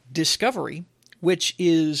 discovery, which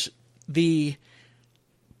is the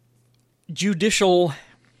judicial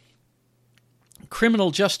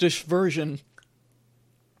criminal justice version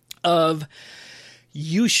of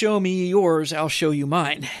you show me yours, I'll show you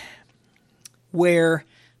mine, where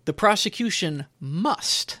the prosecution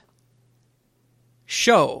must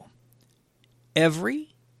show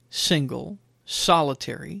every single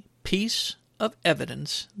solitary piece of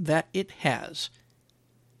evidence that it has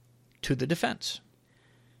to the defense,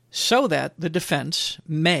 so that the defense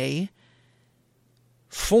may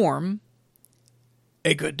form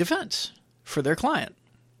a good defense for their client.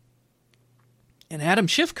 And Adam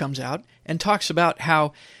Schiff comes out and talks about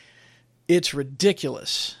how it's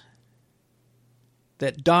ridiculous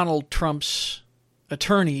that Donald Trump's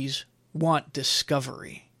attorneys want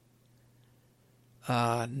discovery.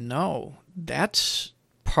 No, that's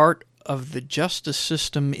part of the justice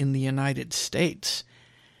system in the United States.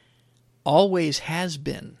 Always has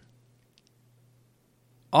been.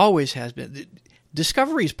 Always has been.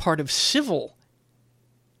 Discovery is part of civil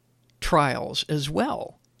trials as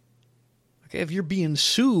well. Okay, if you're being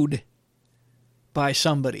sued by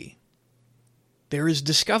somebody, there is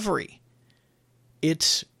discovery.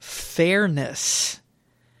 It's fairness.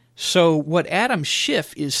 So what Adam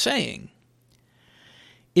Schiff is saying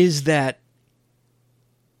is that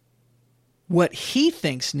what he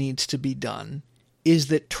thinks needs to be done is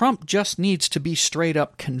that Trump just needs to be straight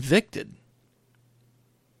up convicted.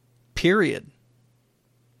 Period.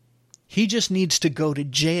 He just needs to go to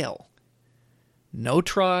jail. No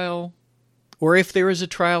trial. Or if there is a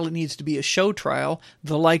trial, it needs to be a show trial,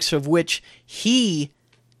 the likes of which he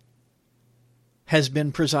has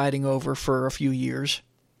been presiding over for a few years.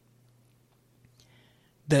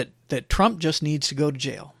 That Trump just needs to go to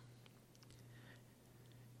jail.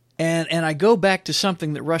 And I go back to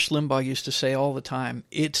something that Rush Limbaugh used to say all the time.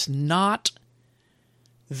 It's not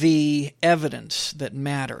the evidence that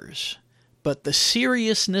matters, but the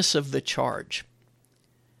seriousness of the charge.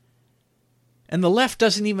 And the left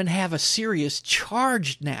doesn't even have a serious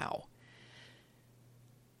charge now.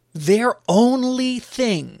 Their only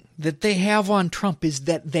thing that they have on Trump is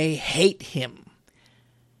that they hate him.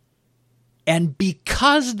 And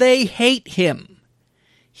because they hate him,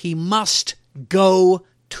 he must go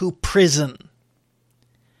to prison.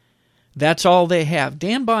 That's all they have.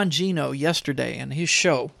 Dan Bongino yesterday in his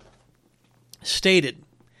show stated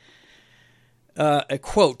a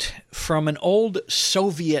quote from an old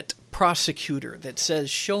Soviet prosecutor that says,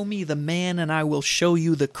 "Show me the man and I will show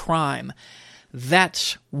you the crime."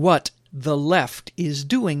 That's what the left is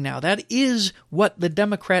doing now. That is what the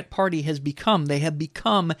Democrat Party has become. They have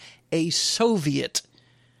become a Soviet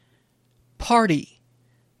party.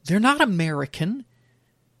 They're not American.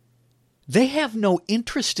 They have no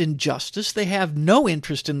interest in justice. They have no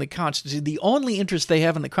interest in the Constitution. The only interest they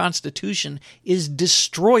have in the Constitution is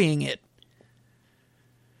destroying it.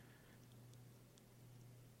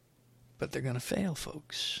 But they're going to fail,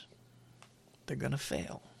 folks. They're going to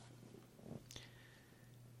fail.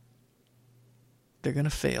 They're going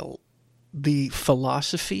to fail. The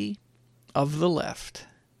philosophy of the left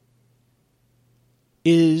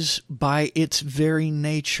is, by its very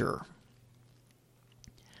nature,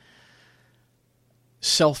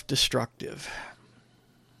 self-destructive.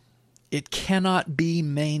 It cannot be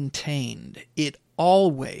maintained. It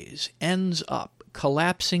always ends up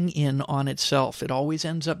collapsing in on itself. It always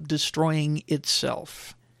ends up destroying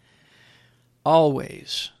itself.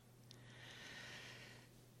 Always.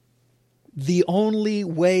 The only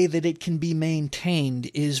way that it can be maintained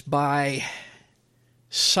is by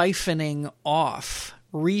siphoning off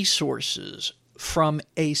resources from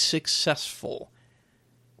a successful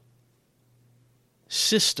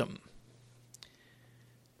system.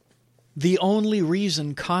 The only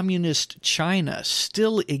reason communist China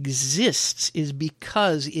still exists is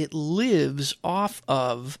because it lives off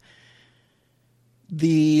of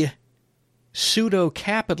the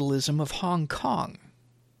pseudo-capitalism of Hong Kong.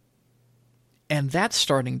 And that's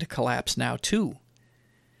starting to collapse now, too.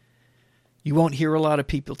 You won't hear a lot of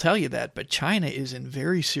people tell you that, but China is in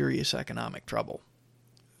very serious economic trouble.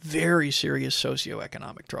 Very serious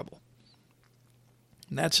socioeconomic trouble.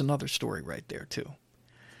 And that's another story right there, too.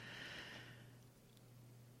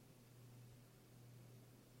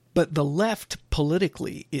 But the left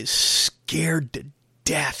politically is scared to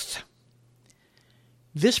death.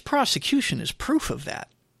 This prosecution is proof of that.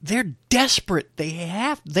 They're desperate.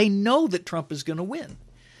 They know that Trump is going to win.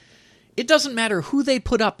 It doesn't matter who they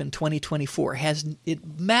put up in 2024.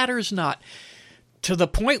 It matters not. To the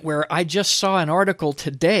point where I just saw an article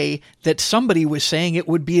today that somebody was saying it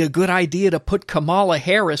would be a good idea to put Kamala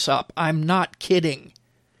Harris up. I'm not kidding.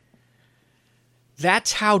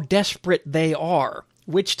 That's how desperate they are,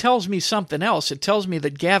 which tells me something else. It tells me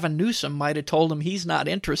that Gavin Newsom might have told him he's not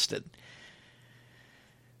interested.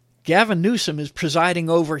 Gavin Newsom is presiding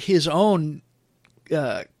over his own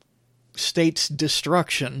state's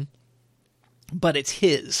destruction, but it's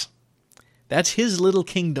his. That's his little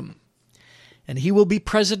kingdom. And he will be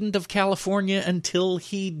president of California until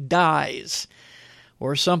he dies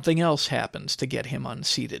or something else happens to get him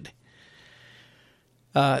unseated.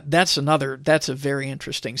 That's a very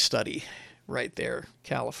interesting study right there,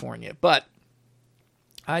 California. But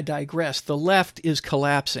I digress. The left is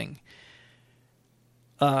collapsing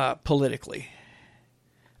politically.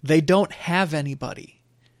 They don't have anybody.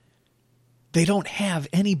 They don't have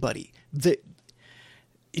anybody. It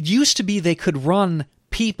used to be they could run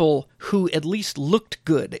people who at least looked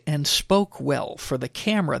good and spoke well for the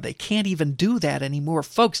camera. They can't even do that anymore.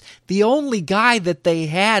 Folks, the only guy that they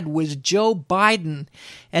had was Joe Biden,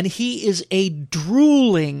 and he is a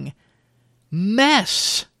drooling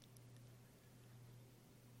mess.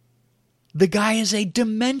 The guy is a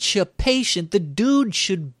dementia patient. The dude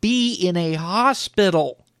should be in a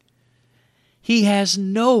hospital. He has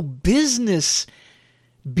no business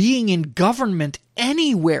being in government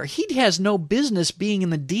anywhere. He has no business being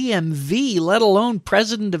in the DMV, let alone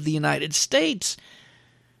President of the United States.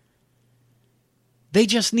 They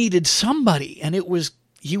just needed somebody, and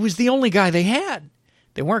he was the only guy they had.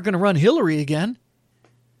 They weren't going to run Hillary again.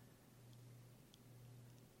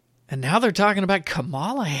 And now they're talking about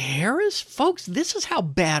Kamala Harris? Folks, this is how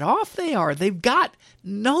bad off they are. They've got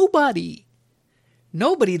nobody.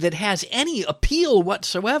 Nobody that has any appeal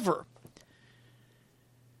whatsoever.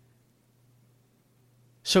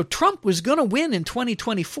 So Trump was going to win in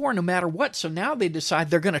 2024 no matter what. So now they decide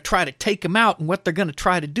they're going to try to take him out. And what they're going to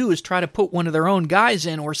try to do is try to put one of their own guys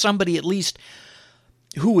in, or somebody at least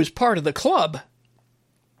who was part of the club.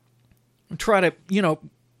 And try to,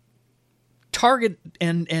 target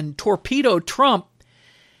and torpedo Trump.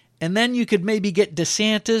 And then you could maybe get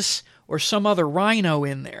DeSantis or some other rhino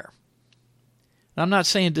in there. I'm not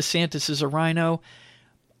saying DeSantis is a rhino.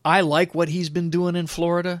 I like what he's been doing in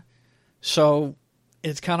Florida. So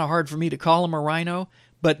it's kind of hard for me to call him a rhino,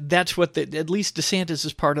 But that's what at least DeSantis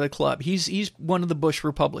is part of the club. He's one of the Bush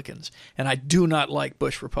Republicans, and I do not like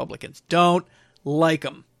Bush Republicans. Don't like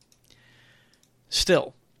them.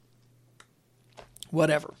 Still,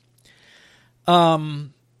 whatever.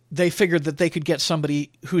 They figured that they could get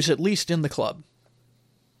somebody who's at least in the club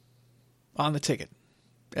on the ticket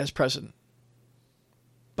as president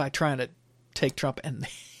by trying to take Trump, and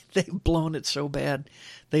they've blown it so bad.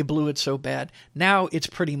 They blew it so bad. Now it's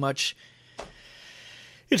pretty much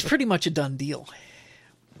a done deal.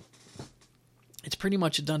 It's pretty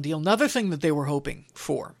much a done deal. Another thing that they were hoping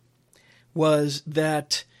for was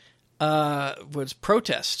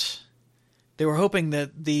protests. They were hoping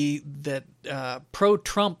that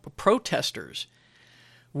pro-Trump protesters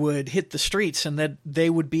would hit the streets and that they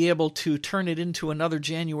would be able to turn it into another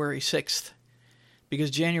January 6th, because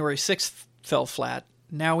January 6th fell flat.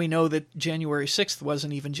 Now we know that January 6th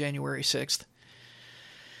wasn't even January 6th.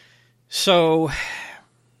 So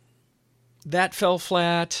that fell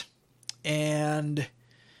flat, and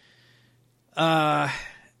they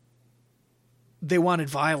wanted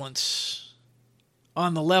violence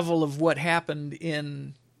on the level of what happened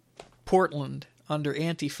in Portland under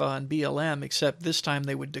Antifa and BLM, except this time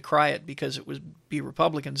they would decry it because it would be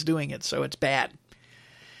Republicans doing it, so it's bad.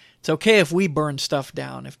 It's okay if we burn stuff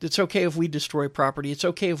down. It's okay if we destroy property. It's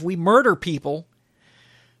okay if we murder people,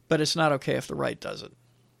 but it's not okay if the right does it.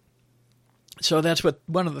 So that's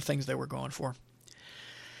one of the things they were going for.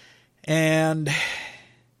 And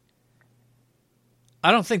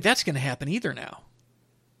I don't think that's going to happen either now.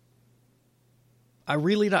 I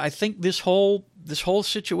really don't. I think this whole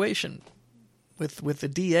situation with the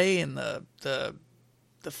DA and the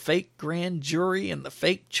fake grand jury and the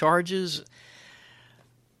fake charges,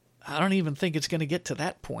 I don't even think it's going to get to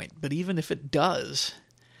that point. But even if it does,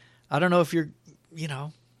 I don't know if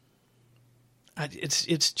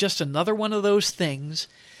it's just another one of those things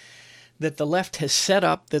that the left has set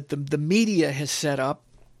up, that the media has set up,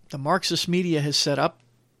 the Marxist media has set up,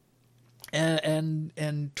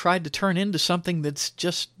 and tried to turn into something that's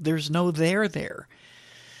just, there's no there.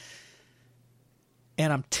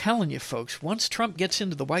 And I'm telling you, folks, once Trump gets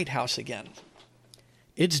into the White House again,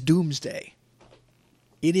 it's doomsday.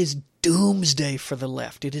 It is doomsday for the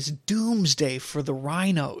left. It is doomsday for the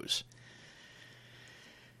rhinos.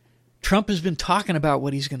 Trump has been talking about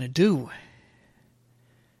what he's going to do.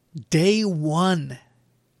 Day one,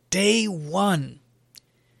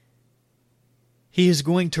 he is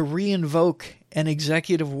going to reinvoke an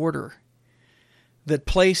executive order that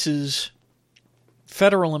places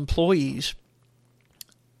federal employees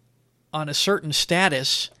on a certain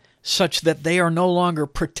status such that they are no longer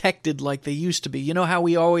protected like they used to be. You know how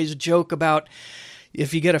we always joke about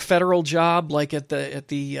if you get a federal job, like at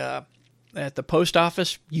the post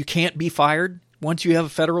office, you can't be fired. Once you have a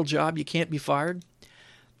federal job, you can't be fired.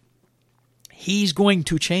 He's going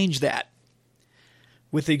to change that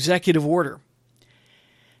with executive order.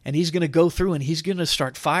 And he's going to go through and he's going to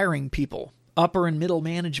start firing people, upper and middle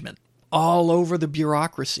management, all over the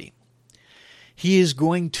bureaucracy. He is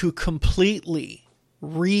going to completely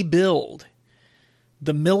rebuild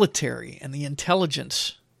the military and the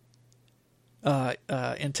intelligence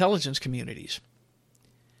communities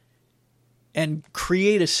and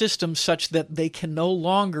create a system such that they can no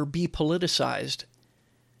longer be politicized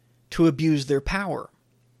to abuse their power.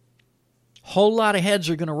 Whole lot of heads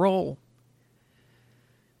are going to roll.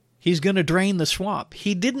 He's going to drain the swamp.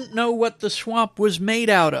 He didn't know what the swamp was made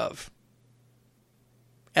out of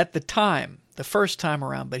at the time, the first time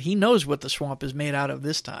around, but he knows what the swamp is made out of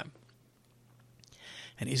this time.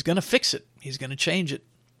 And he's going to fix it. He's going to change it.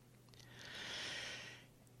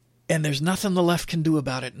 And there's nothing the left can do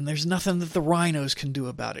about it, and there's nothing that the rhinos can do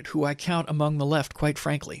about it, who I count among the left, quite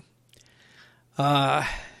frankly. They're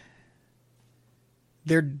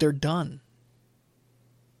done.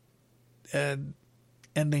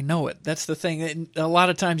 And they know it. That's the thing. And a lot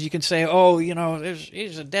of times you can say, oh,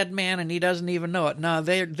 he's a dead man and he doesn't even know it. No,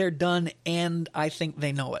 they're done, and I think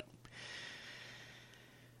they know it.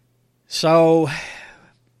 So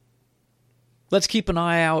let's keep an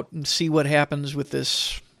eye out and see what happens with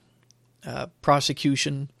this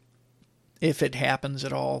prosecution, if it happens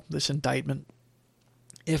at all, this indictment.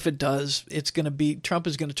 If it does, Trump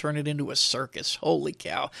is going to turn it into a circus. Holy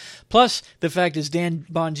cow. Plus, the fact, as Dan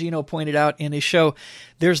Bongino pointed out in his show,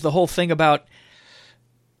 there's the whole thing about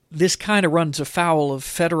this kind of runs afoul of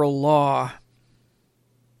federal law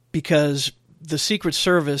because the Secret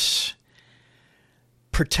Service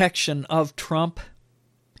protection of Trump,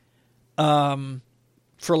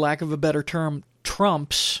 for lack of a better term,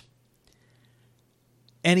 trumps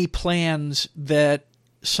any plans that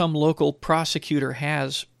some local prosecutor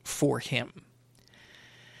has for him.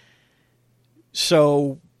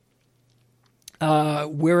 So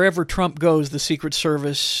wherever Trump goes, the Secret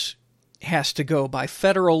Service has to go. By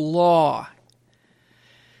federal law,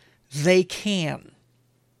 they can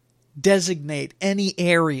designate any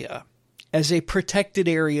area as a protected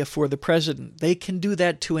area for the president. They can do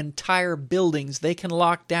that to entire buildings. They can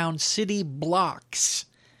lock down city blocks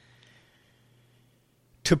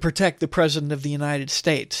to protect the president of the United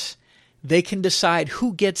States. They can decide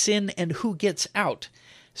who gets in and who gets out.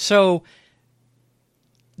 So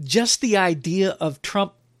just the idea of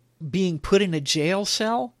Trump being put in a jail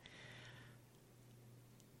cell,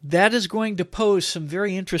 that is going to pose some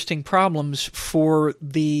very interesting problems for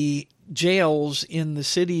the jails in the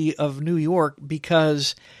city of New York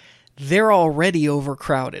because they're already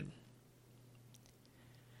overcrowded.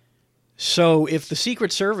 So if the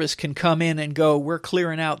Secret Service can come in and go, we're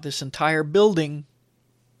clearing out this entire building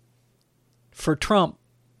for Trump,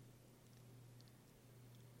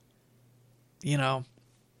 you know,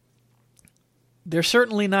 they're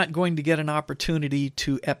certainly not going to get an opportunity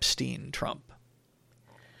to Epstein Trump.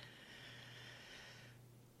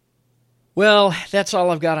 Well, that's all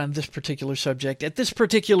I've got on this particular subject at this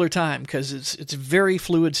particular time, because it's a very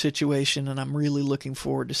fluid situation, and I'm really looking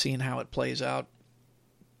forward to seeing how it plays out.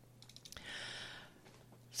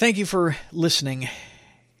 Thank you for listening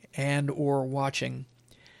and or watching.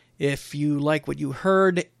 If you like what you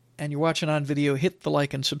heard and you're watching on video, hit the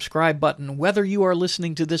like and subscribe button. Whether you are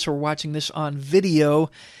listening to this or watching this on video,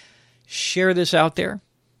 share this out there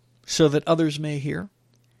so that others may hear.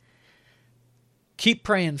 Keep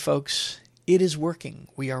praying, folks. It is working.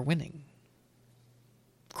 We are winning.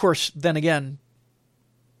 Of course, then again,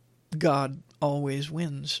 God always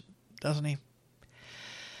wins, doesn't he?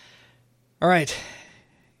 All right.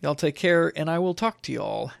 Y'all take care, and I will talk to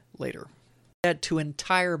y'all later. To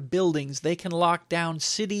entire buildings, they can lock down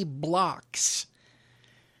city blocks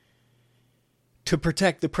to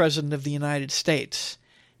protect the president of the United States.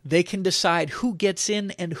 They can decide who gets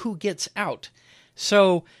in and who gets out.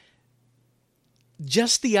 So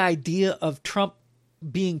just the idea of Trump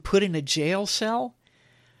being put in a jail cell,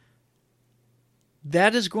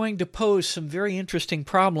 that is going to pose some very interesting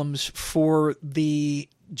problems for the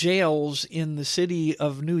jails in the city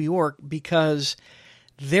of New York because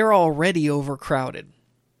they're already overcrowded.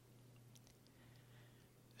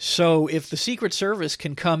 So if the Secret Service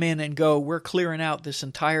can come in and go, we're clearing out this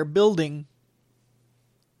entire building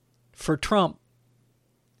for Trump,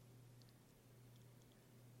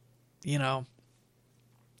 you know,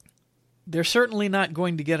 they're certainly not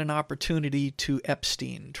going to get an opportunity to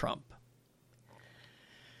Epstein Trump.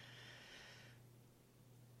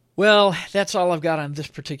 Well, that's all I've got on this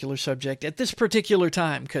particular subject at this particular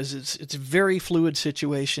time, because it's a very fluid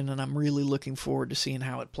situation, and I'm really looking forward to seeing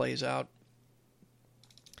how it plays out.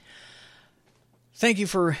 Thank you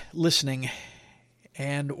for listening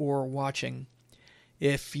and or watching.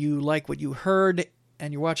 If you like what you heard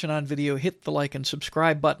and you're watching on video, hit the like and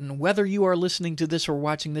subscribe button. Whether you are listening to this or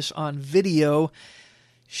watching this on video,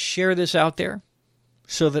 share this out there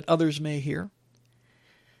so that others may hear.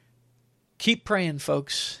 Keep praying,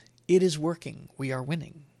 folks. It is working. We are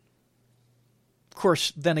winning. Of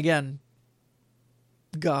course, then again,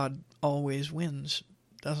 God always wins,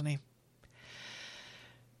 doesn't he?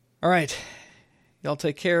 All right. Y'all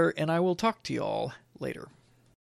take care, and I will talk to y'all later.